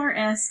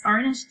NURS,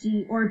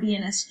 RNSG, or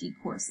VNSG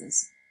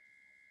courses.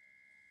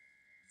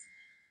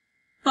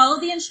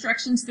 Follow the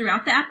instructions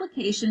throughout the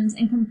applications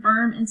and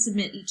confirm and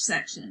submit each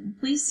section.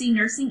 Please see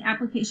Nursing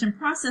Application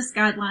Process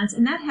Guidelines,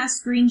 and that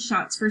has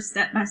screenshots for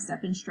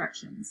step-by-step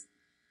instructions.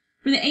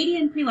 For the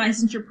ADN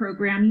Pre-Licensure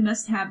Program, you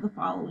must have the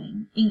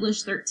following: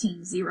 English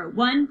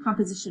 1301,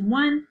 Composition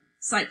 1,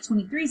 Psych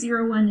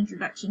 2301,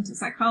 Introduction to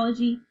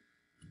Psychology,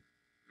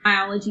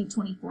 Biology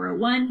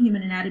 2401,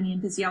 Human Anatomy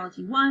and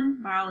Physiology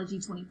 1, Biology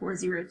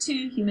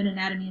 2402, Human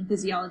Anatomy and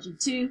Physiology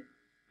 2,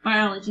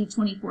 Biology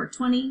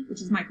 2420,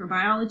 which is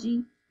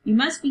Microbiology. You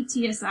must be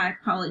TSI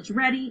college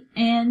ready,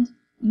 and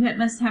you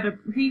must have a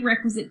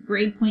prerequisite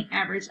grade point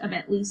average of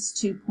at least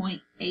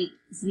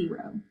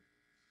 2.80.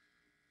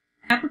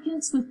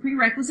 Applicants with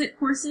prerequisite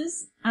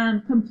courses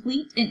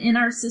complete and in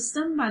our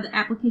system by the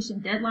application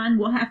deadline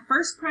will have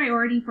first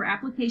priority for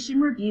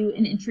application review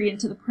and entry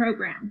into the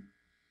program.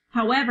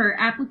 However,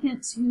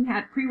 applicants who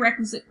have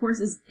prerequisite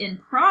courses in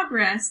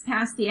progress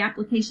past the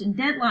application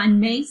deadline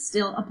may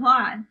still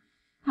apply.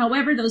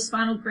 However, those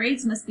final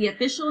grades must be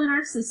official in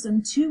our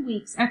system 2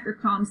 weeks after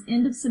COM's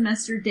end of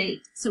semester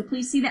date, so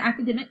please see the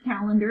academic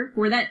calendar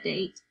for that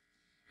date.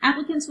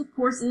 Applicants with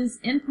courses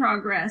in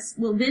progress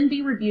will then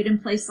be reviewed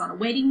and placed on a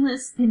waiting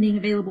list pending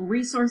available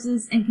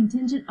resources and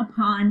contingent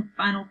upon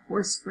final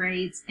course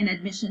grades, and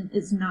admission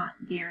is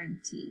not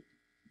guaranteed.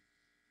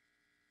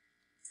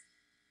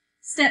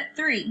 Step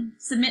 3.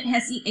 Submit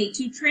HESI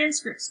A2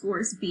 transcript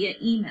scores via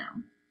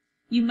email.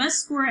 You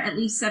must score at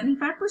least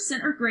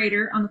 75% or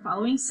greater on the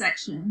following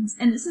sections,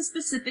 and this is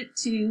specific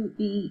to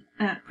the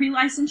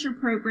pre-licensure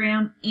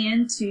program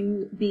and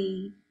to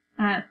the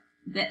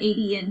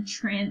ADN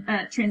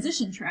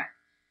transition track.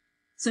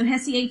 So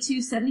HESI A2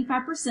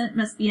 75%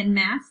 must be in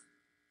math,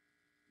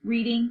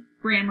 reading,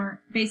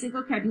 grammar, basic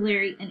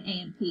vocabulary, and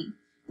A&P.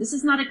 This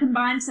is not a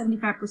combined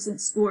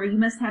 75% score. You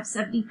must have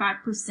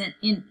 75%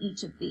 in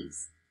each of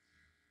these.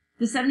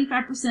 The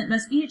 75%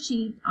 must be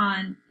achieved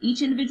on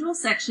each individual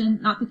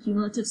section, not the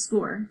cumulative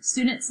score.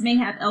 Students may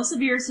have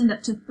Elsevier send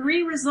up to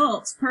 3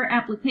 results per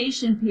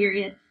application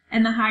period,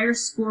 and the higher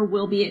score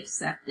will be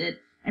accepted,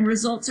 and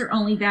results are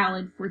only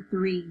valid for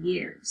 3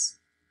 years.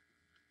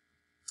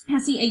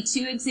 HESI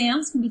A2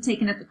 exams can be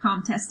taken at the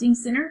COM Testing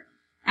Center.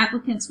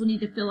 Applicants will need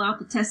to fill out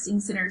the Testing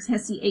Center's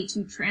HESI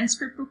A2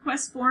 transcript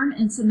request form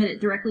and submit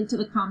it directly to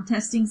the COM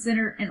Testing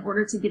Center in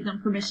order to give them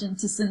permission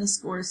to send the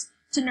scores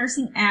to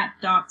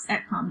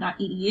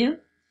nursing@docs@com.edu.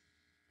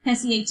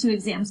 HESI A2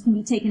 exams can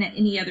be taken at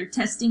any other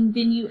testing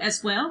venue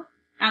as well.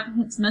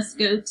 Applicants must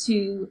go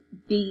to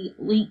the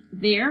link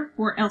there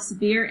for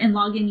Elsevier and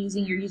log in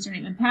using your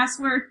username and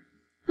password.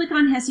 Click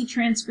on HESI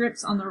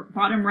transcripts on the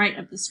bottom right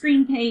of the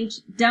screen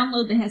page,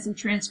 download the HESI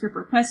transcript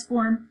request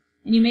form,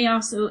 and you may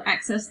also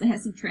access the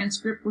HESI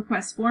transcript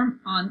request form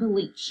on the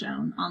link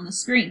shown on the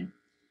screen.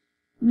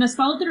 You must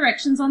follow the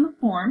directions on the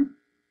form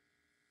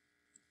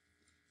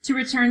to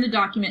return the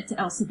document to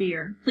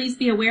Elsevier. Please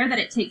be aware that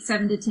it takes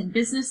 7 to 10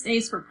 business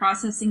days for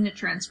processing the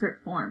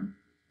transcript form.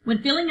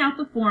 When filling out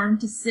the form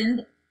to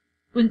send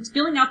a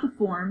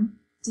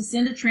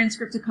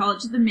transcript to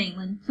College of the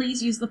Mainland,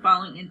 please use the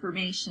following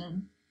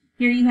information.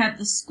 Here you have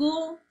the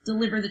school,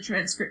 deliver the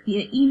transcript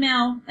via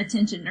email,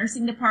 attention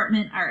nursing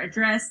department, our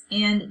address,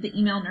 and the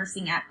email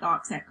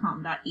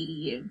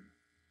nursing@docs@com.edu.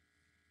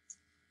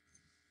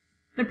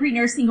 The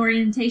pre-nursing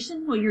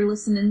orientation, well, you're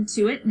listening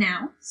to it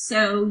now,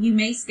 so you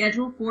may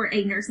schedule for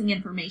a nursing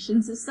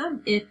information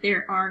system if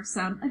there are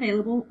some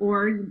available,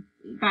 or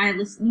by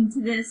listening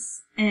to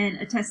this and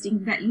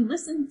attesting that you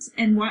listened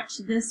and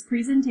watched this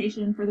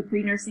presentation for the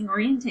pre-nursing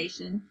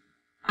orientation,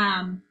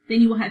 then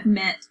you will have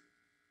met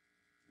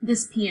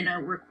this PNO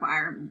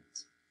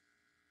requirement.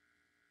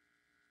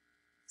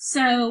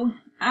 So,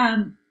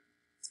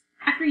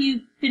 after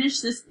you finish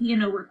this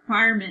PNO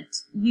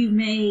requirement, you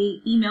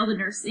may email the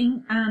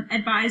nursing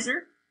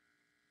advisor.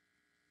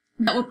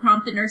 That will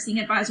prompt the nursing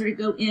advisor to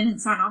go in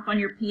and sign off on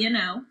your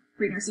PNO,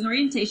 pre-nursing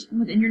orientation,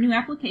 within your new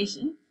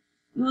application.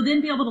 You will then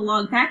be able to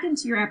log back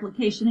into your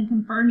application and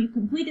confirm you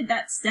completed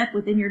that step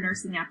within your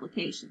nursing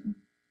application.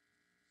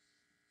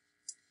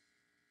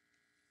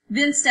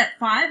 Then step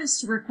 5 is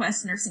to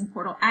request nursing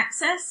portal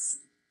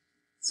access.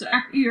 So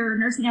after your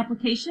nursing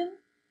application,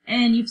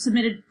 and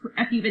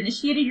after you've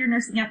initiated your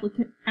nursing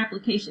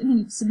application and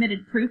you've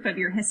submitted proof of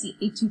your HESI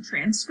A2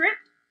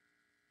 transcript,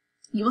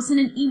 You will send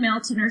an email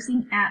to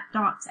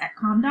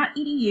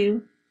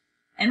nursing@docs@com.edu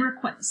and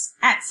request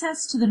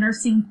access to the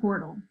nursing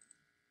portal.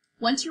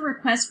 Once your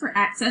request for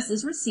access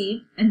is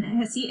received and the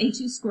HESI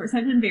A2 scores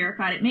have been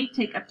verified, it may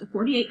take up to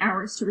 48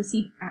 hours to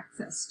receive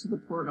access to the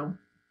portal.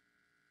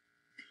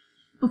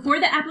 Before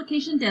the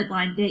application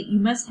deadline date, you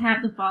must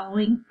have the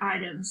following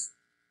items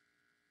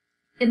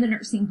in the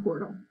nursing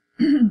portal.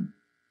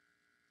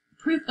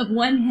 Proof of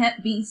one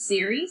Hep B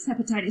series,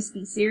 hepatitis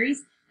B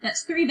series.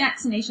 That's 3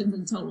 vaccinations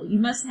in total. You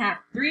must have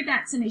 3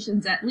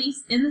 vaccinations at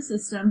least in the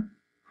system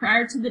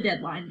prior to the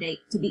deadline date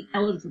to be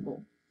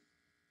eligible.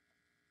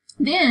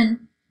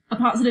 Then, a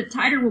positive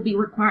titer will be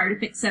required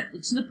if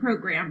accepted to the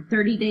program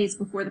 30 days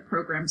before the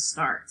program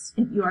starts.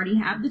 If you already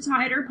have the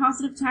titer,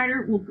 positive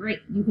titer, well,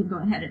 great. You can go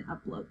ahead and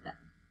upload that.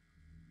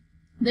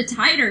 The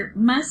titer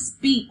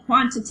must be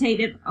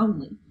quantitative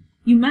only.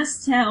 You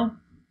must tell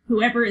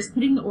whoever is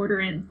putting the order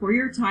in for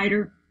your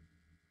titer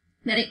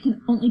that it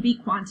can only be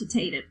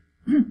quantitative.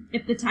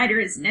 If the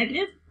titer is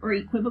negative or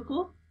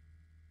equivocal,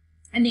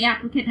 and the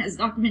applicant has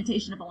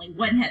documentation of only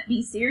 1 Hep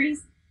B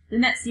series,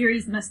 then that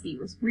series must be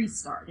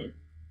restarted.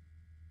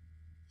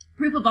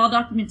 Proof of all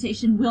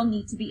documentation will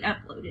need to be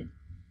uploaded.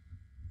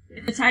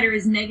 If the titer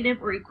is negative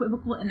or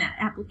equivocal and that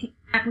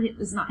applicant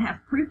does not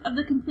have proof of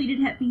the completed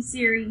Hep B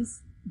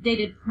series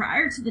dated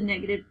prior to the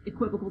negative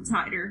equivocal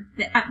titer,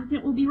 the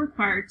applicant will be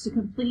required to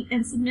complete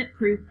and submit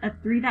proof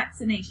of 3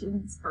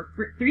 vaccinations or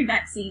 3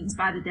 vaccines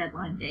by the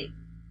deadline date.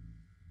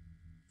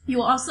 You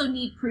will also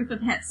need proof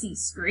of Hep C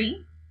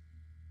screen.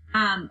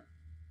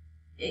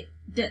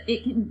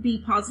 It can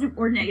be positive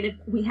or negative.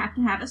 We have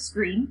to have a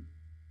screen.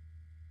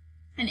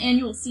 An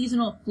annual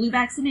seasonal flu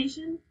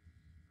vaccination,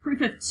 proof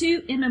of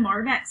 2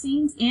 MMR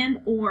vaccines, and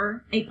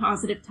or a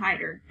positive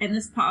titer. And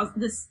this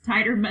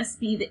titer must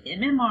be the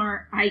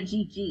MMR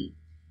IgG.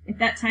 If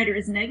that titer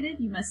is negative,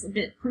 you must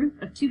submit proof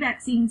of 2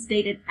 vaccines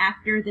dated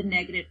after the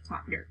negative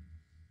titer.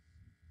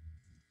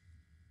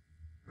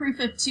 Proof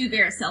of 2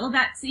 varicella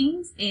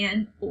vaccines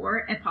and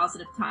or a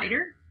positive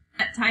titer.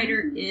 That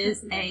titer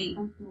is a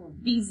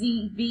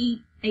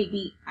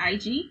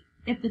VZV-ABIG.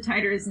 If the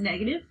titer is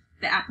negative,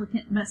 the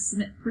applicant must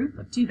submit proof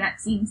of 2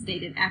 vaccines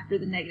dated after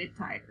the negative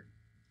titer.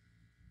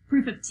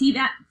 Proof of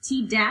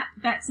Tdap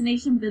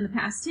vaccination within the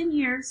past 10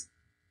 years.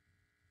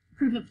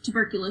 Proof of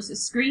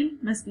tuberculosis screen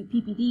must be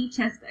PPD,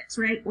 chest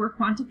x-ray, or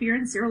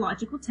quantiferin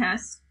serological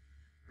test.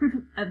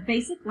 Proof of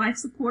basic life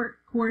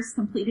support course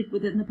completed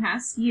within the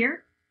past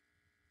year.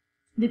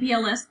 The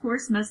BLS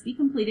course must be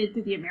completed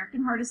through the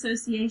American Heart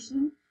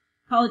Association.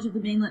 College of the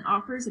Mainland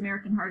offers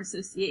American Heart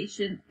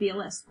Association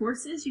BLS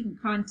courses. You can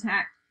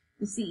contact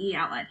the CE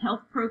Allied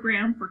Health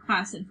Program for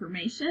class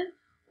information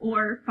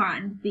or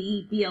find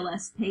the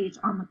BLS page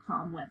on the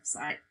COM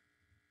website.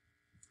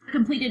 A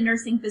completed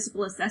nursing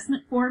physical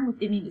assessment form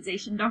with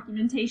immunization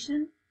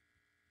documentation.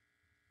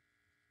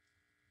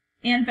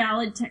 And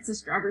valid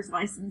Texas driver's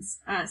license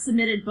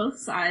submitted both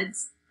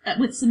sides of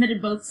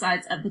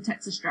the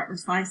Texas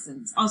driver's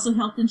license. Also,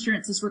 health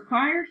insurance is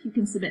required. You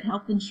can submit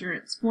health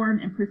insurance form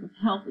and proof of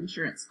health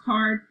insurance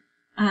card,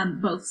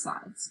 both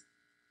sides.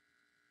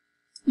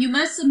 You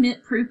must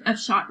submit proof of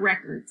shot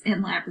records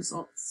and lab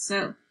results.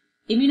 So,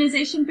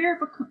 immunization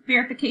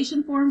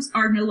verification forms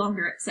are no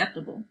longer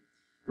acceptable.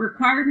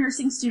 Required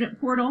nursing student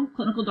portal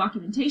clinical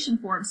documentation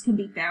forms can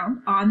be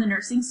found on the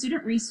Nursing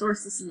Student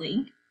Resources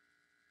link,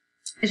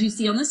 as you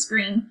see on the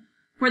screen,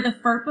 for the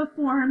FERPA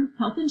form,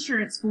 health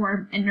insurance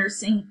form, and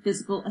nursing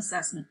physical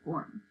assessment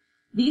form.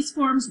 These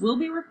forms will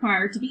be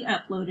required to be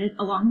uploaded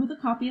along with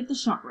a copy of the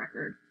shot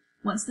record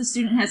once the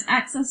student has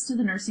access to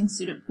the nursing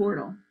student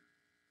portal.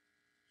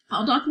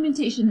 All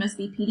documentation must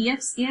be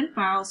PDF scanned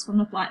files from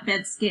a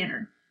flatbed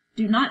scanner.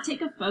 Do not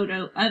take a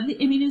photo of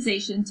the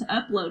immunization to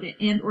upload it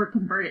and or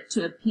convert it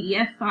to a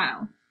PDF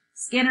file.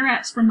 Scanner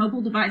apps for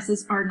mobile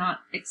devices are not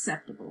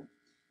acceptable.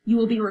 You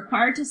will be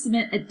required to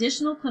submit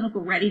additional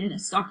clinical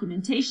readiness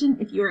documentation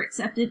if you are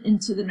accepted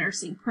into the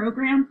nursing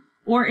program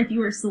or if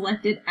you are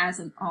selected as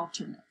an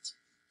alternate.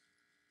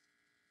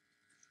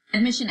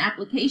 Admission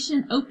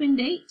application open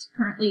date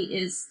currently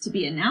is to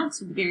be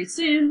announced very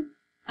soon.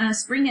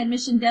 Spring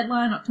admission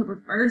deadline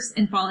October 1st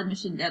and fall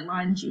admission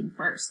deadline June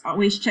 1st.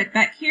 Always check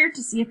back here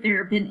to see if there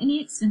have been any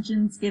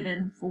extensions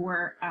given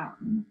for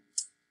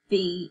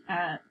the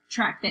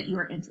track that you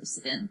are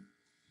interested in.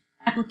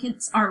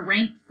 Applicants are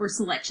ranked for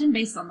selection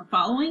based on the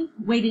following: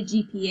 weighted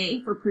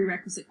GPA for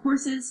prerequisite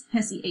courses,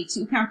 HESI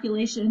A2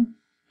 calculation,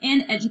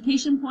 and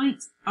education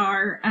points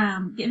are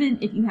given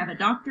if you have a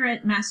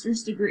doctorate,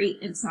 master's degree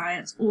in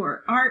science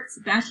or arts,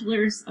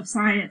 bachelor's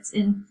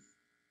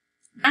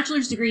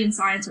degree in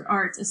science or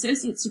arts,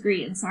 associate's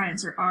degree in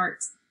science or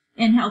arts,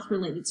 and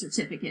health-related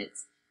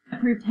certificates.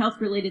 Approved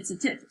health-related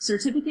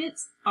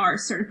certificates are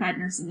certified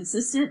nursing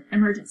assistant,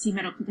 emergency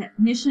medical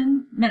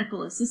technician,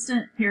 medical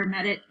assistant,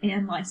 paramedic,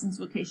 and licensed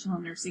vocational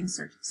nursing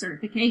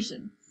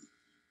certification.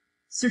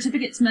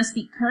 Certificates must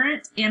be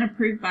current and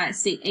approved by a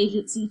state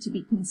agency to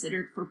be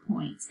considered for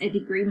points. A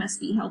degree must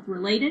be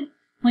health-related.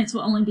 Points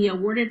will only be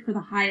awarded for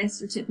the highest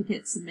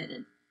certificate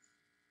submitted.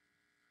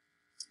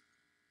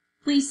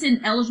 Please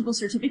send eligible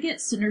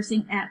certificates to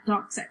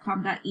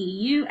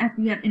nursing@docs@com.edu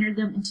after you have entered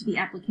them into the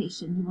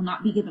application. You will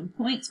not be given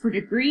points for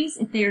degrees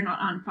if they are not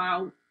on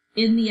file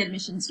in the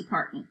admissions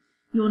department.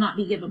 You will not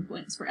be given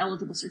points for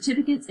eligible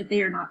certificates if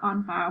they are not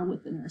on file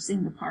with the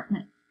nursing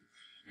department.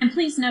 And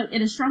please note,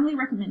 it is strongly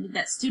recommended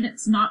that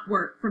students not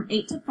work from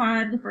 8 to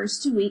 5 the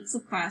first 2 weeks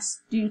of class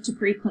due to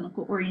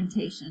preclinical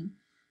orientation.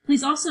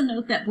 Please also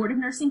note that Board of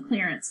Nursing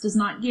clearance does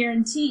not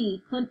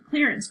guarantee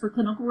clearance for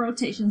clinical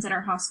rotations at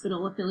our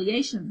hospital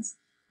affiliations.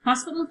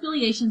 Hospital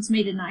affiliations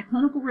may deny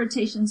clinical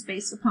rotations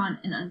based upon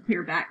an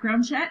unclear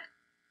background check.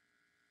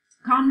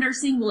 Com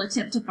Nursing will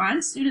attempt to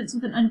find students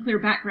with an unclear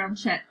background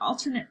check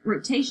alternate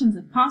rotations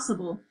if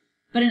possible,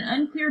 but an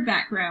unclear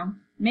background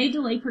may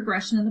delay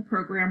progression in the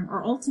program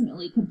or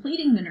ultimately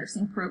completing the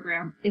nursing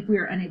program if we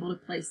are unable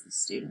to place the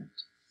student.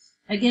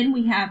 Again,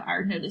 we have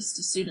our notice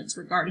to students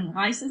regarding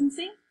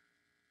licensing.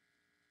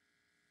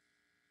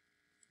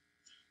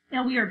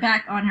 Now we are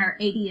back on our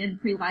ADN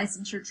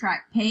pre-licensure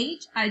track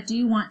page. I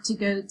do want to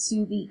go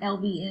to the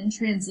LVN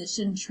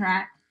transition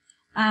track,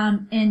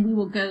 and we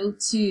will go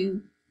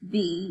to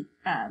the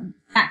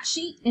fact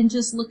sheet and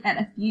just look at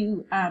a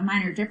few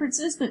minor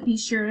differences, but be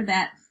sure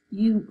that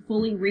you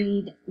fully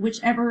read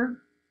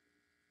whichever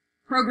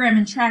program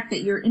and track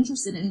that you're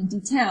interested in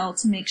detail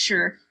to make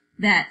sure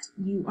that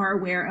you are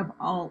aware of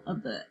all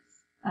of the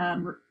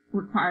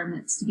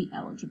requirements to be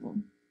eligible.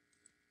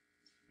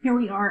 Here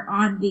we are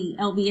on the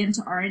LVN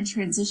to RN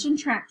transition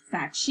track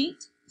fact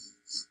sheet.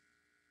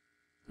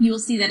 You will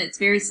see that it's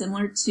very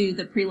similar to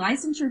the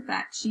pre-licensure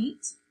fact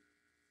sheet.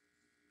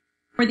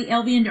 For the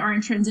LVN to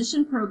RN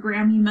transition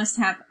program, you must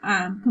have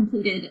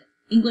completed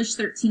English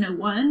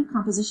 1301,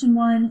 Composition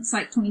 1,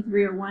 Psych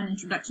 2301,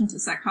 Introduction to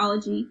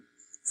Psychology,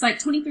 Psych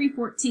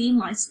 2314,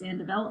 Lifespan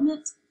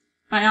Development,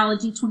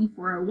 Biology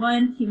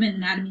 2401, Human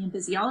Anatomy and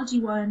Physiology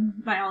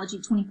 1, Biology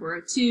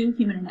 2402,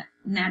 Human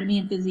Anatomy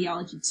and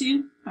Physiology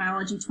 2,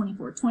 Biology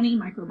 2420,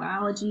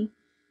 Microbiology.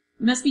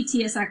 You must be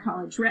TSI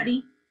college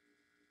ready.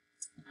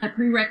 A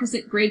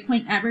prerequisite grade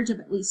point average of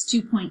at least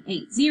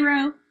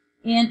 2.80,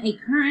 and a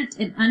current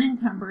and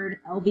unencumbered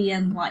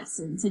LVN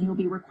license, and you'll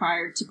be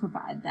required to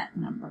provide that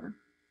number.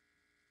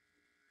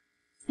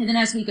 And then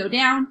as we go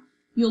down,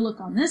 you'll look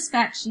on this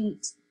fact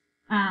sheet.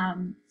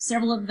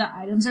 Several of the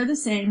items are the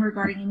same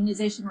regarding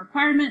immunization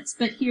requirements,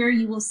 but here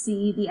you will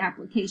see the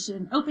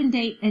application open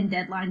date and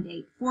deadline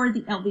date for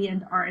the LVN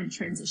to RN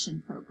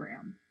transition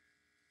program.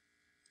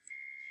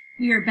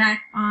 We are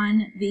back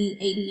on the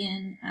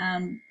ADN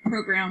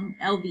program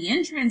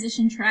LVN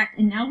transition track,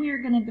 and now we are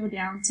going to go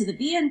down to the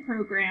VN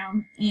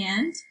program,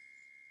 and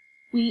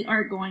we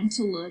are going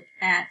to look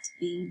at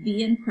the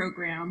VN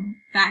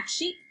program fact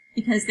sheet,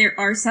 because there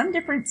are some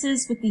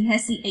differences with the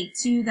HESI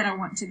A2 that I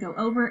want to go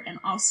over, and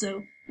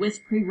also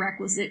with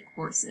prerequisite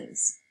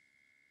courses.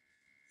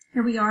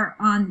 Here we are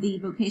on the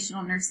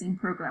vocational nursing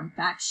program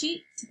fact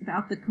sheet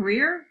about the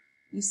career.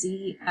 You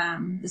see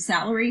the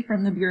salary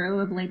from the Bureau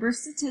of Labor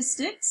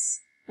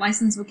Statistics.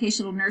 Licensed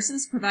vocational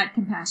nurses provide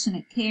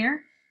compassionate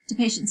care to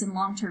patients in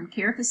long-term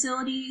care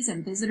facilities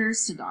and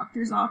visitors to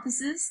doctors'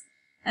 offices.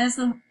 As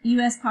the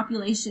U.S.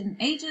 population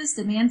ages,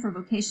 demand for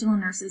vocational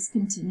nurses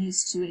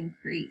continues to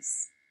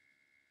increase.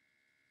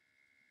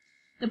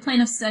 The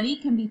plan of study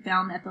can be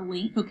found at the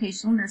link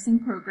Vocational Nursing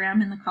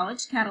Program in the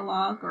college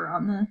catalog or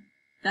on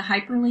the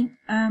hyperlink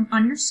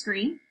on your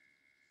screen.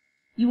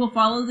 You will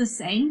follow the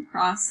same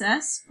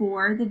process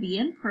for the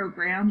VN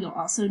program. You'll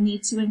also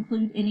need to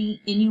include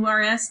any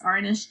NURS,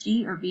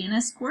 RNSG, or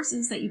VNS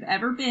courses that you've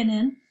ever been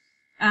in,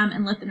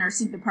 and let the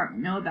nursing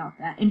department know about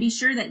that. And be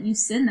sure that you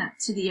send that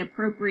to the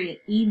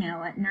appropriate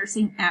email at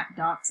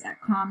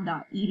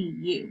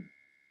nursing@docs@com.edu.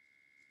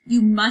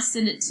 You must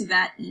send it to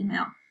that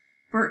email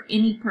for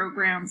any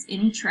programs,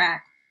 any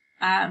track.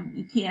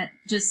 You can't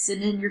just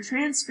send in your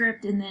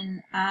transcript and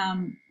then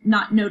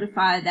not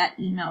notify that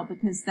email,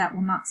 because that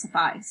will not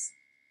suffice.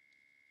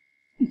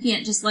 You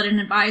can't just let an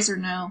advisor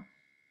know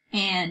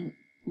and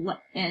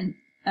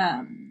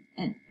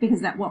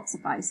because that won't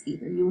suffice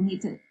either. You will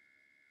need to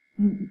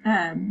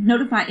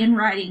notify in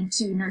writing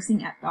to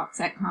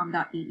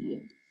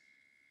nursing@docs@com.edu.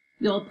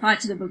 You'll apply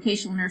to the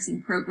vocational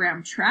nursing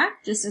program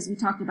track, just as we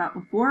talked about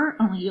before,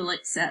 only you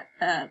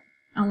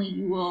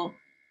will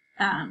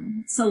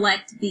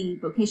select the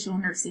vocational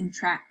nursing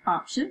track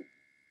option.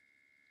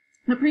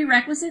 The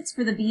prerequisites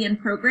for the VN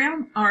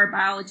program are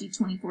Biology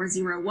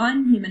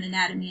 2401, Human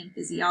Anatomy and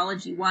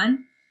Physiology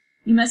 1.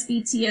 You must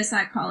be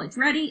TSI college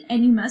ready,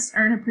 and you must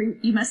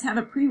have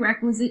a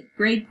prerequisite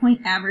grade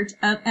point average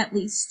of at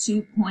least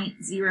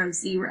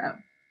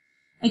 2.00.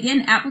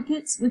 Again,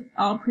 applicants with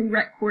all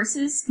prereq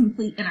courses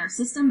complete in our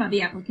system by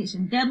the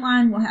application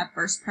deadline will have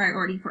first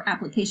priority for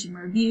application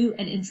review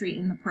and entry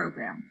in the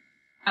program.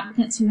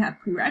 Applicants who have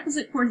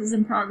prerequisite courses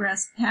in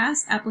progress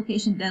past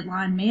application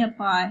deadline may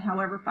apply.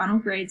 However, final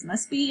grades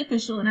must be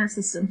official in our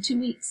system 2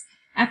 weeks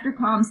after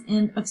COM's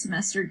end of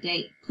semester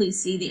date. Please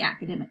see the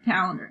academic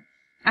calendar.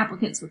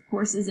 Applicants with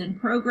courses in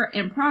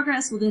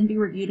progress will then be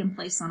reviewed and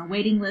placed on a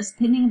waiting list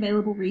pending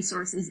available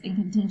resources and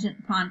contingent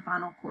upon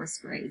final course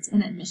grades,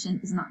 and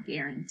admission is not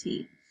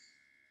guaranteed.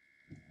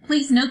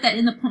 Please note that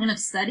in the plan of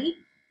study,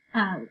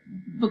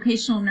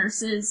 vocational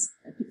nurses,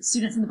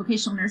 students in the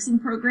vocational nursing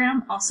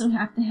program also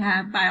have to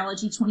have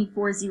Biology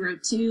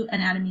 2402,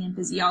 Anatomy and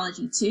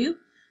Physiology 2.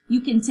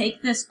 You can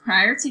take this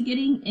prior to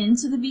getting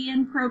into the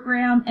VN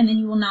program, and then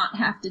you will not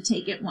have to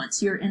take it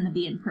once you're in the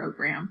VN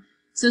program.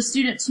 So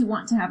students who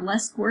want to have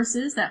less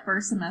courses that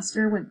first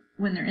semester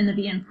when they're in the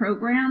VN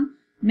program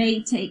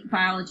may take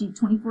Biology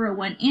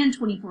 2401 and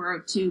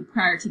 2402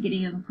 prior to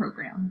getting in the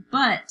program.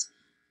 But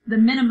the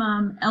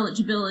minimum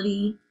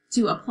eligibility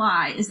to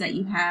apply is that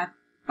you have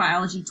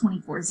Biology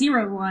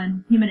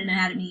 2401, Human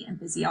Anatomy and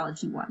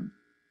Physiology 1.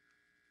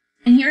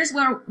 And here's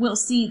where we'll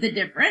see the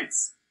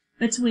difference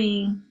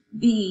between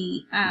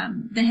the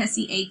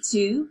HESI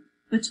A2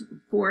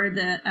 for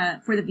the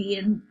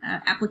VN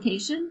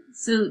application.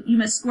 So you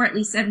must score at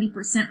least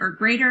 70% or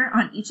greater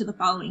on each of the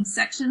following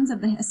sections of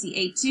the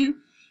HESI A2.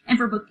 And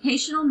for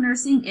vocational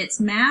nursing, it's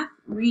math,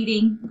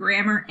 reading,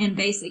 grammar, and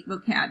basic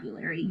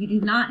vocabulary. You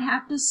do not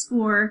have to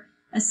score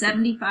a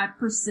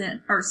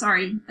 70%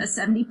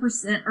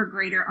 or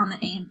greater on the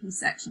A&P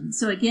section.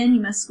 So again, you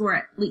must score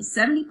at least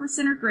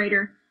 70% or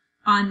greater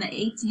on the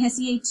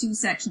HESI A2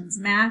 sections,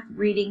 math,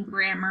 reading,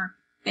 grammar,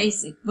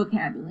 basic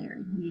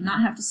vocabulary. You do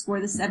not have to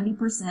score the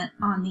 70%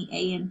 on the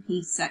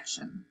A&P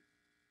section.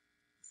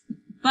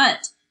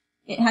 But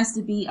it has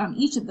to be on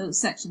each of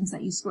those sections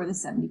that you score the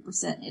 70%.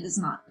 It is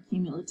not a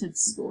cumulative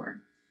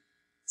score.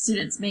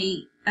 Students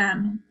may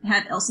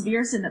have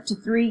Elsevier send up to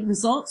 3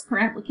 results per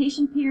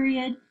application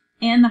period,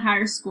 and the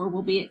higher score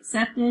will be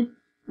accepted.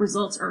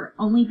 Results are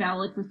only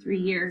valid for 3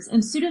 years.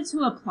 And students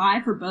who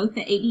apply for both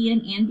the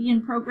ADN and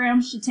BN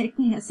programs should take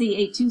the HESI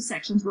A2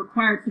 sections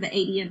required for the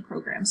ADN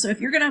program. So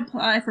if you're going to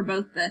apply for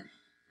both the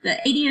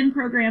ADN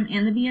program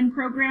and the BN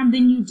program,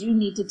 then you do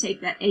need to take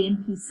that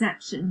A&P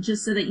section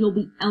just so that you'll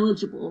be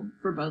eligible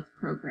for both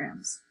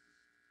programs.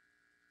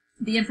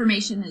 The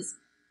information is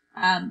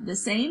the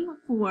same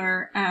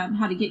for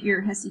how to get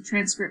your HESI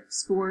transcript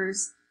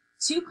scores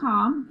to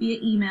COM via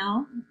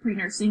email,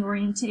 pre-nursing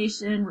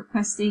orientation,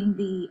 requesting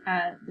the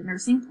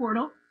nursing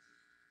portal.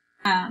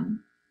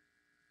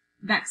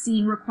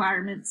 Vaccine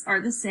requirements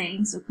are the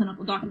same, so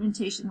clinical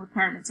documentation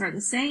requirements are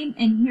the same.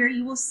 And here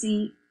you will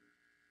see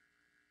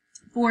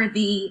for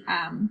the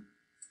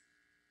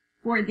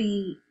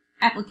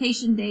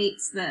application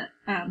dates, the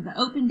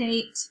open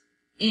date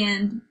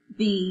and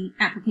the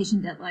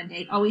application deadline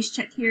date. Always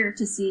check here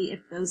to see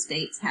if those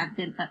dates have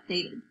been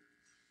updated.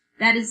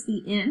 That is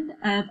the end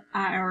of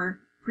our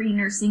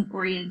pre-nursing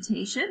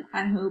orientation.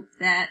 I hope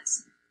that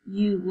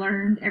you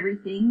learned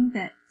everything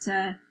that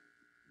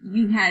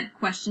you had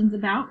questions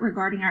about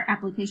regarding our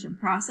application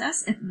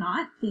process. If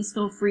not, please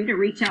feel free to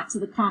reach out to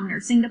the COM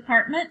Nursing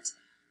Department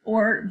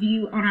or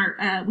view on our,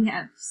 we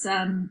have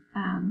some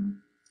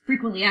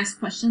frequently asked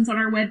questions on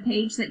our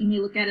webpage that you may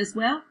look at as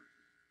well.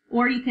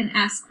 Or you can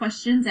ask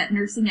questions at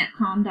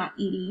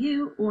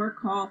nursing@com.edu or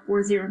call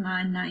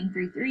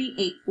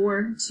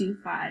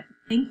 409-933-8425.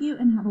 Thank you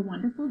and have a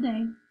wonderful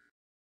day.